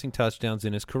 passing touchdowns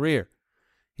in his career.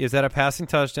 He has had a passing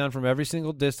touchdown from every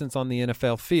single distance on the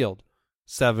NFL field,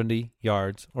 70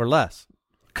 yards or less.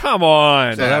 Come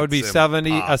on. So that would be That's 70,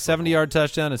 a impossible. 70-yard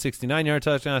touchdown, a 69-yard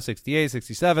touchdown, a 68,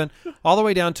 67, all the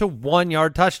way down to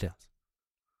 1-yard touchdowns.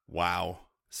 Wow.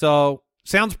 So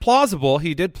sounds plausible.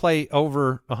 He did play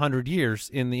over 100 years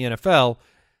in the NFL.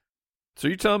 So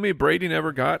you telling me Brady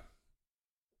never got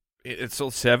it's still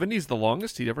 70's the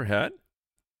longest he'd ever had?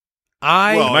 Well,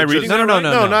 Am I it's reading just- No,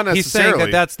 No, not He's saying that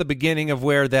necessarily. that's the beginning of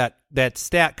where that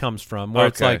stat comes from, where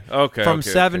it's Okay, like okay, from okay,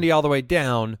 70 all the way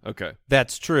down. Okay.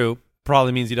 That's true.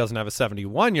 Probably means he doesn't have a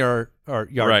 71-yard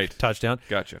Right. touchdown.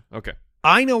 Gotcha. Okay.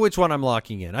 I know which one I'm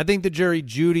locking in. I think the Jerry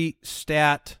Jeudy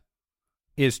stat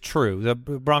is true. The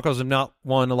Broncos have not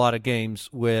won a lot of games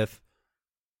with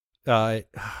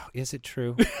is it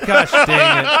true? Gosh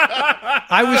dang it.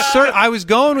 I was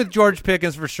going with George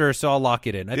Pickens for sure, so I'll lock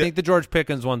it in. I think the George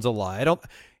Pickens one's a lie.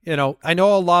 I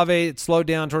know Olave it slowed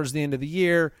down towards the end of the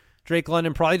year. Drake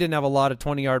London probably didn't have a lot of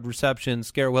 20-yard receptions.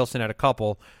 Garrett Wilson had a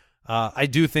couple. I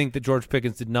do think that George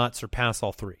Pickens did not surpass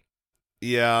all three.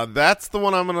 Yeah, that's the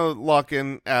one I'm going to lock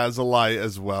in as a lie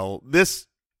as well. This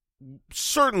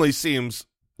certainly seems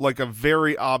like a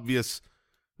very obvious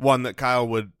one that Kyle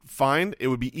would find. It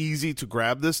would be easy to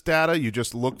grab this data. You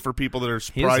just look for people that are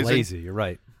He surprising. is lazy. You're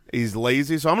right. He's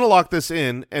lazy. So I'm going to lock this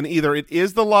in, and either it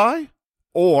is the lie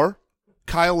or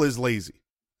Kyle is lazy.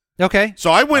 Okay.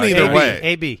 So I win either AB, way.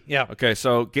 AB, yeah. Okay,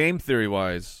 so game theory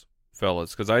wise,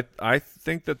 fellas, because I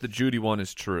think that the Jeudy one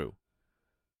is true.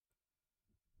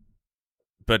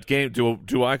 But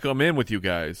do I come in with you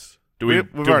guys? We've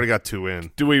already got two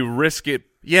in. Do we risk it?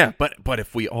 Yeah, but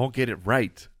if we all get it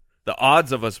right, the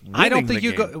odds of us winning I don't think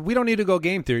the game, we don't need to go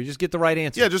game theory. Just get the right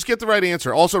answer. Yeah, just get the right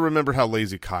answer. Also remember how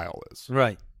lazy Kyle is.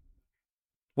 Right.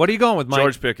 What are you going with, Mike?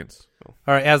 George Pickens. All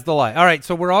right, as the lie. All right,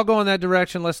 so we're all going that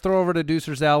direction. Let's throw over to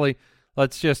Deucer's Alley.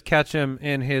 Let's just catch him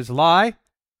in his lie.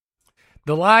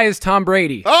 The lie is Tom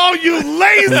Brady. Oh, you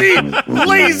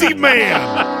lazy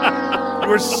man! You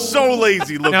were so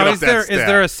lazy looking Now, up is that stat.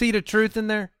 there a seed of truth in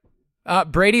there?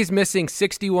 Brady's missing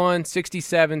 61,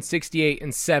 67, 68,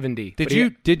 and 70. Did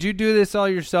you do this all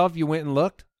yourself? You went and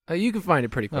looked? You can find it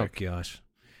pretty Oh, quick. gosh.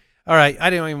 All right, I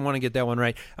didn't even want to get that one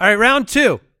right. All right, round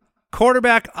 2.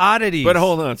 Quarterback oddities. But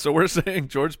hold on. So we're saying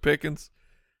George Pickens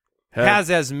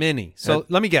has as many. So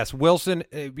let me guess. Wilson,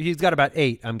 he's got about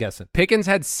 8, I'm guessing. Pickens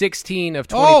had 16 of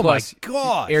 20 Oh, plus my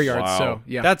gosh. air yards. Wow. So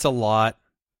yeah, That's a lot.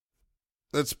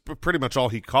 That's pretty much all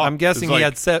he caught. I'm guessing It's he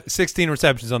like- had 16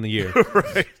 receptions on the year.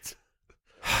 right.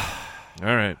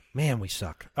 All right. Man, we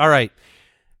suck. All right.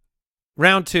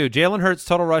 Round 2. Jalen Hurts'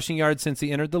 total rushing yards since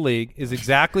he entered the league is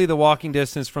exactly the walking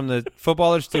distance from the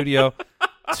footballer studio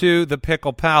to the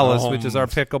Pickle Palace, which is our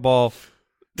pickleball.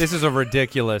 This is a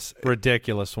ridiculous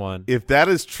one. If that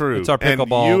is true, It's our and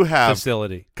pickleball you have,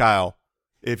 facility. Kyle,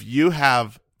 if you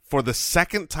have, for the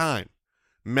second time,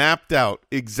 mapped out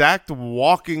exact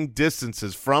walking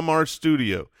distances from our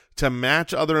studio to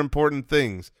match other important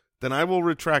things, then I will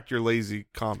retract your lazy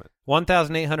comment.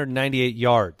 1,898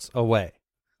 yards away.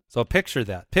 So picture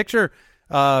that. Picture,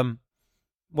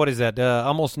 what is that?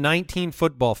 Almost 19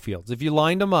 football fields. If you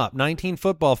lined them up, 19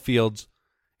 football fields,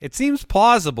 it seems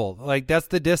plausible. Like that's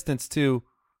the distance to.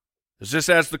 Is this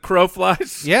as the crow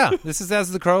flies? Yeah, this is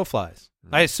as the crow flies.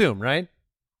 I assume, right?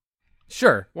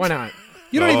 sure, why not?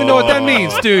 You don't even know what that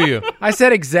means, do you? I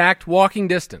said exact walking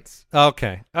distance.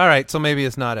 Okay. All right. So maybe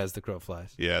it's not as the crow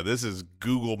flies. Yeah, this is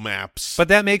Google Maps. But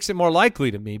that makes it more likely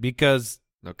to me because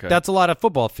Okay. that's a lot of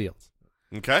football fields.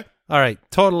 Okay. All right.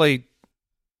 Totally,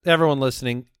 everyone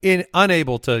listening,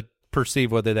 unable to perceive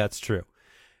whether that's true.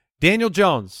 Daniel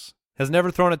Jones has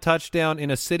never thrown a touchdown in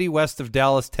a city west of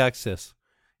Dallas, Texas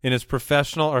in his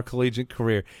professional or collegiate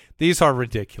career. These are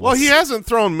ridiculous. Well, he hasn't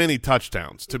thrown many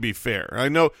touchdowns, to be fair. I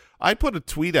know I put a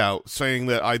tweet out saying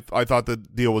that I thought the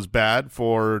deal was bad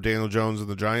for Daniel Jones and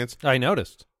the Giants. I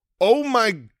noticed. Oh,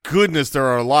 my goodness, there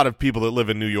are a lot of people that live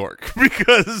in New York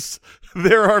because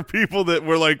there are people that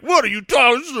were like, what are you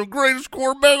talking? This is the greatest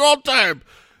quarterback of all time.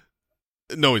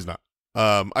 No, he's not.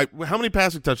 How many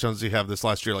passing touchdowns did he have this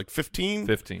last year? Like 15?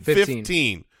 15.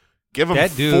 15. Give him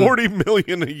That dude- $40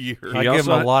 million a year. I give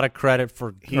him a lot of credit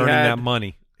for he earning had- that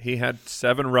money. He had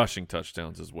 7 rushing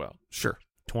touchdowns as well. Sure.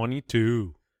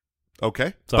 22.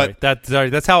 Okay. Sorry,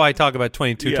 that's how I talk about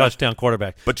 22 touchdown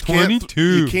quarterback. But you 22.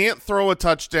 You can't throw a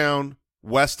touchdown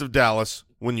west of Dallas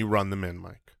when you run them in,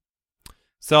 Mike.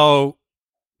 So,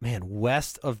 man,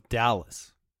 west of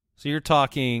Dallas. So you're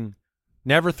talking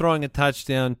never throwing a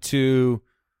touchdown to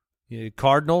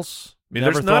Cardinals. I mean,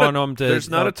 never there's not throwing a- them to there's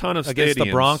not a ton of against the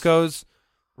stadiums, Broncos,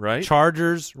 right?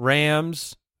 Chargers,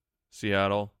 Rams,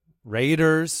 Seattle.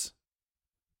 Raiders.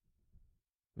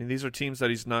 I mean, these are teams that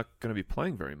he's not going to be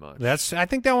playing very much. I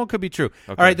think that one could be true.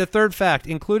 Okay. All right, the third fact,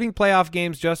 including playoff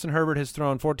games, Justin Herbert has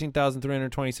thrown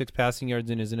 14,326 passing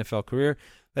yards in his NFL career.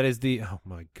 That is oh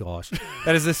my gosh.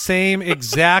 That is the same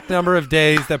exact number of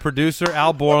days that producer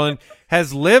Al Borland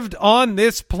has lived on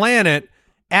this planet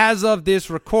as of this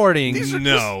recording. These are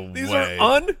way.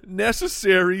 are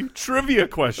unnecessary trivia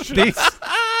questions.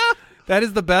 That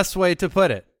is the best way to put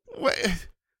it. Wait,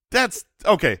 that's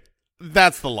okay.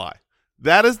 That's the lie.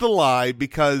 That is the lie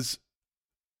because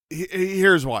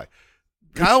here's why.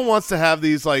 Kyle wants to have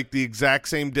these like the exact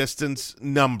same distance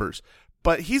numbers,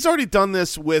 but he's already done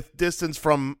this with distance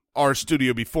from our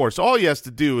studio before. So all he has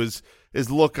to do is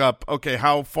look up, okay,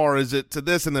 how far is it to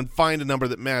this, and then find a number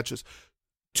that matches.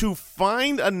 To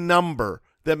find a number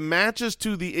that matches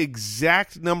to the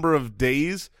exact number of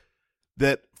days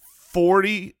that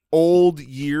 40 old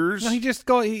years. No,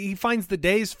 he finds the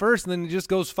days first, and then he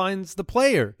just finds the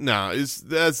player. No,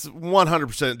 that's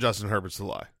 100% Justin Herbert's the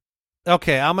lie.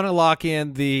 Okay, I'm going to lock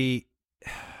in the.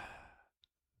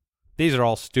 These are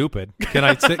all stupid. Can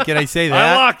I say that?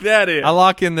 I lock that in. I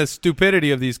lock in the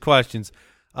stupidity of these questions.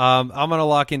 I'm going to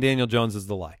lock in Daniel Jones as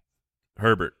the lie.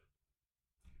 Herbert.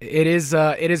 It is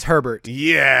Herbert.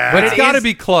 Yeah. But It's got to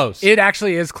be close. It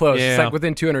actually is close. Yeah. It's like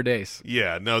within 200 days.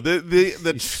 Yeah, no,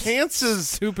 the chances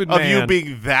stupid of man. you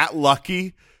being that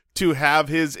lucky to have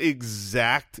his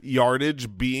exact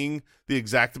yardage being the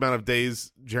exact amount of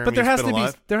days Jeremy's But been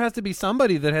alive. there has to be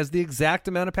somebody that has the exact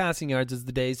amount of passing yards as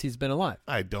the days he's been alive.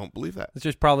 I don't believe that. It's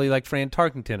just probably like Fran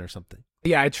Tarkenton or something.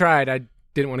 Yeah, I tried. I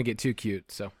didn't want to get too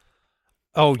cute, so.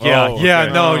 Oh yeah, Oh, yeah.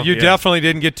 okay. No, Oh, you yeah. definitely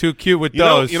didn't get too cute with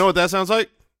those. You know what that sounds like?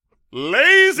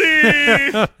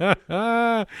 Lazy.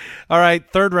 All right,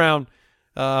 third round.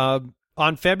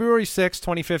 On February 6,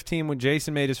 2015, when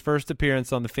Jason made his first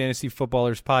appearance on the Fantasy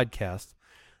Footballers podcast,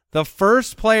 the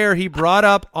first player he brought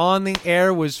up on the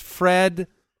air was Fred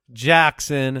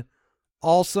Jackson,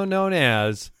 also known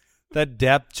as the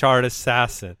depth chart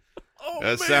assassin.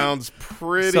 That sounds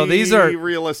pretty So these are-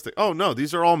 realistic. Oh, no,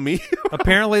 these are all me.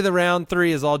 Apparently, the round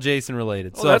 3 is all Jason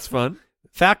related. Oh, that's fun.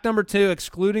 Fact number 2,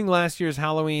 excluding last year's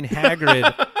Halloween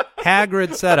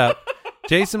Hagrid setup,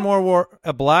 Jason Moore wore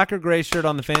a black or gray shirt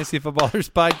on the Fantasy Footballers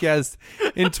podcast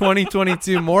in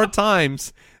 2022 more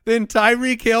times than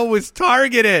Tyreek Hill was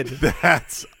targeted.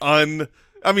 That's I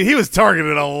mean, he was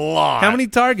targeted a lot. How many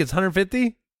targets? 150?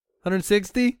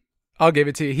 160? I'll give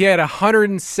it to you. He had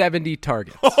 170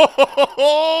 targets.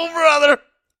 Oh, brother.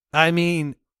 I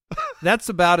mean, that's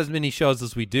about as many shows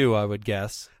as we do, I would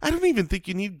guess. I don't even think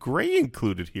you need gray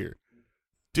included here.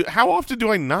 How often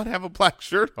do I not have a black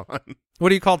shirt on? What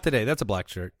do you call it today? That's a black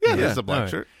shirt. Yeah, that's a All black right.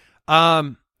 shirt.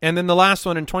 And then the last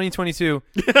one in 2022,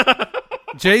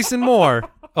 Jason Moore.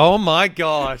 Oh, my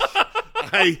gosh.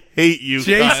 I hate you,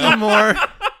 Jason Kyle. Moore.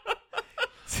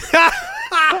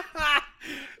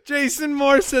 Jason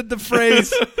Moore said the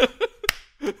phrase.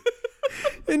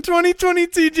 In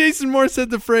 2022, Jason Moore said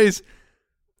the phrase,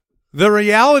 "The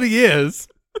reality is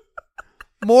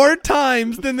more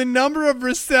times than the number of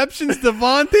receptions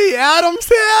Devontae Adams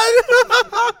had."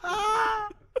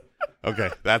 Okay,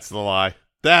 that's the lie.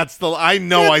 I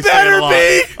know It I say it better a lot.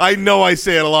 be. I know I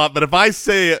say it a lot, but if I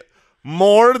say it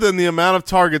more than the amount of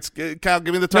targets, Kyle,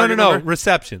 give me the target No, number.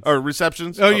 receptions. Or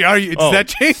receptions. Oh, yeah, does that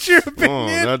change your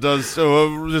opinion? that does. So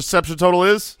reception total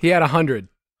is? He had 100.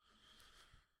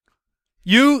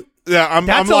 Yeah, I'm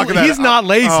locking that. He's not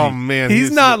lazy. Oh man,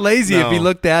 he's not lazy if he no.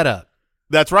 looked that up.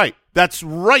 That's right. That's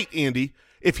right, Andy.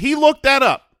 If he looked that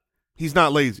up, he's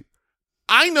not lazy.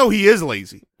 I know he is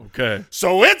lazy. Okay.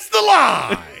 So it's the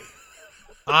lie.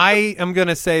 I am going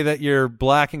to say that your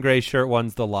black and gray shirt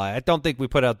one's the lie. I don't think we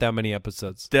put out that many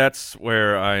episodes. That's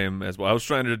where I am as well. I was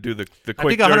trying to do the I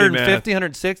quick think dirty 150, math.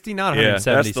 160, not Yeah,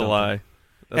 170 that's the something. lie.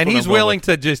 That's And what he's I'm going willing with.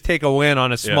 to just take a win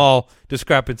on a small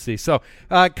discrepancy. So,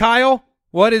 Kyle,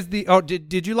 what is the? Oh,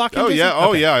 did you lock in? Oh Jason? yeah,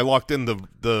 Okay. I locked in the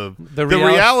reality-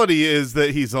 reality is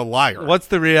that he's a liar. What's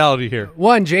the reality here?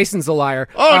 One, Jason's a liar.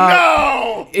 Oh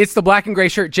no! It's the black and gray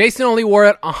shirt. Jason only wore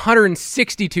it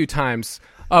 162 times.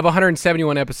 of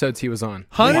 171 episodes he was on.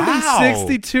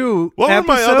 162 What were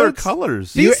my episodes? other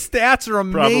colors? These stats are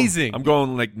amazing. I'm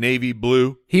going like navy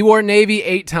blue. He wore Navy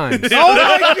 8 times. Oh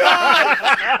my God!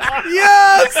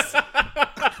 Yes,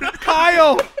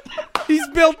 Kyle. He's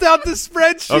built out the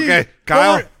spreadsheet. Okay,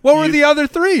 Kyle, What were the other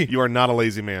 3? You are not a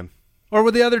lazy man. Or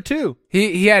were the other 2?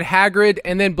 He had Hagrid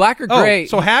and then black or gray. Oh,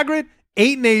 so Hagrid,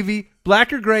 8 Navy,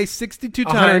 black or gray, 62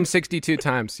 times. 162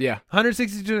 times, yeah.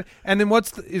 162. And then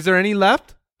is there any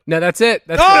left? No, that's it.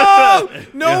 That's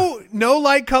Oh! No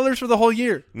light colors for the whole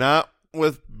year. Not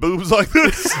with boobs like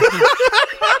this.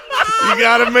 You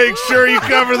got to make sure you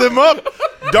cover them up.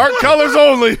 Dark colors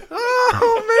only.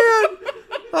 Oh, man.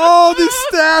 Oh, these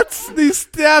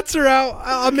stats are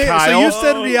out. So Kyle? you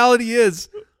said reality is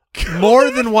more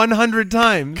than 100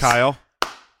 times. Kyle,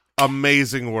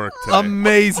 amazing work today.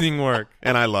 Amazing work.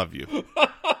 And I love you.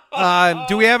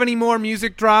 Do we have any more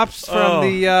music drops from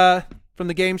the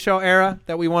game show era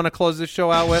that we want to close this show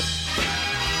out with?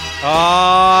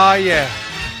 Oh, yeah.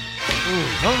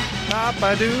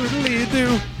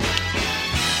 Papa-doodly-doo.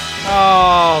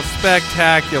 Oh,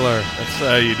 spectacular. That's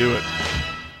how you do it.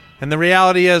 And the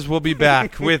reality is we'll be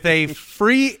back with a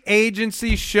free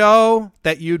agency show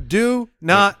that you do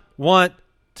not want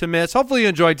to miss. Hopefully you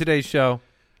enjoyed today's show.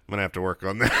 I'm going to have to work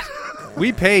on that.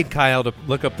 We paid Kyle to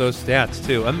look up those stats,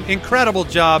 too. An incredible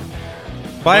job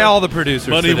by all the producers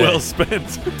Money today. well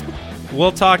spent.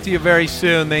 We'll talk to you very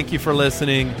soon. Thank you for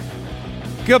listening.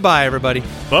 Goodbye, everybody.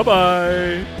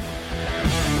 Bye-bye.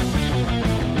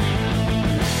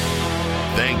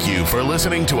 Thank you for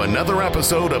listening to another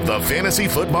episode of the Fantasy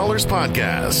Footballers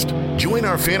Podcast. Join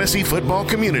our fantasy football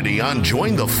community on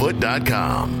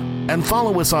jointhefoot.com and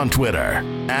follow us on Twitter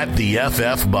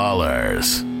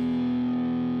 @TheFFBallers.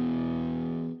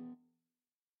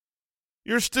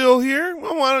 You're still here?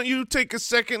 Well, why don't you take a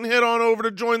second and head on over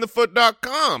to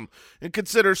jointhefoot.com and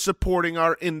consider supporting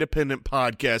our independent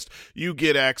podcast. You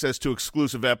get access to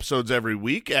exclusive episodes every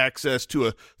week, access to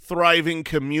a thriving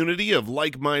community of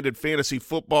like-minded fantasy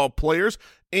football players,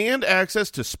 and access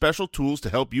to special tools to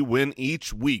help you win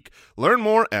each week. Learn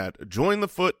more at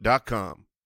jointhefoot.com.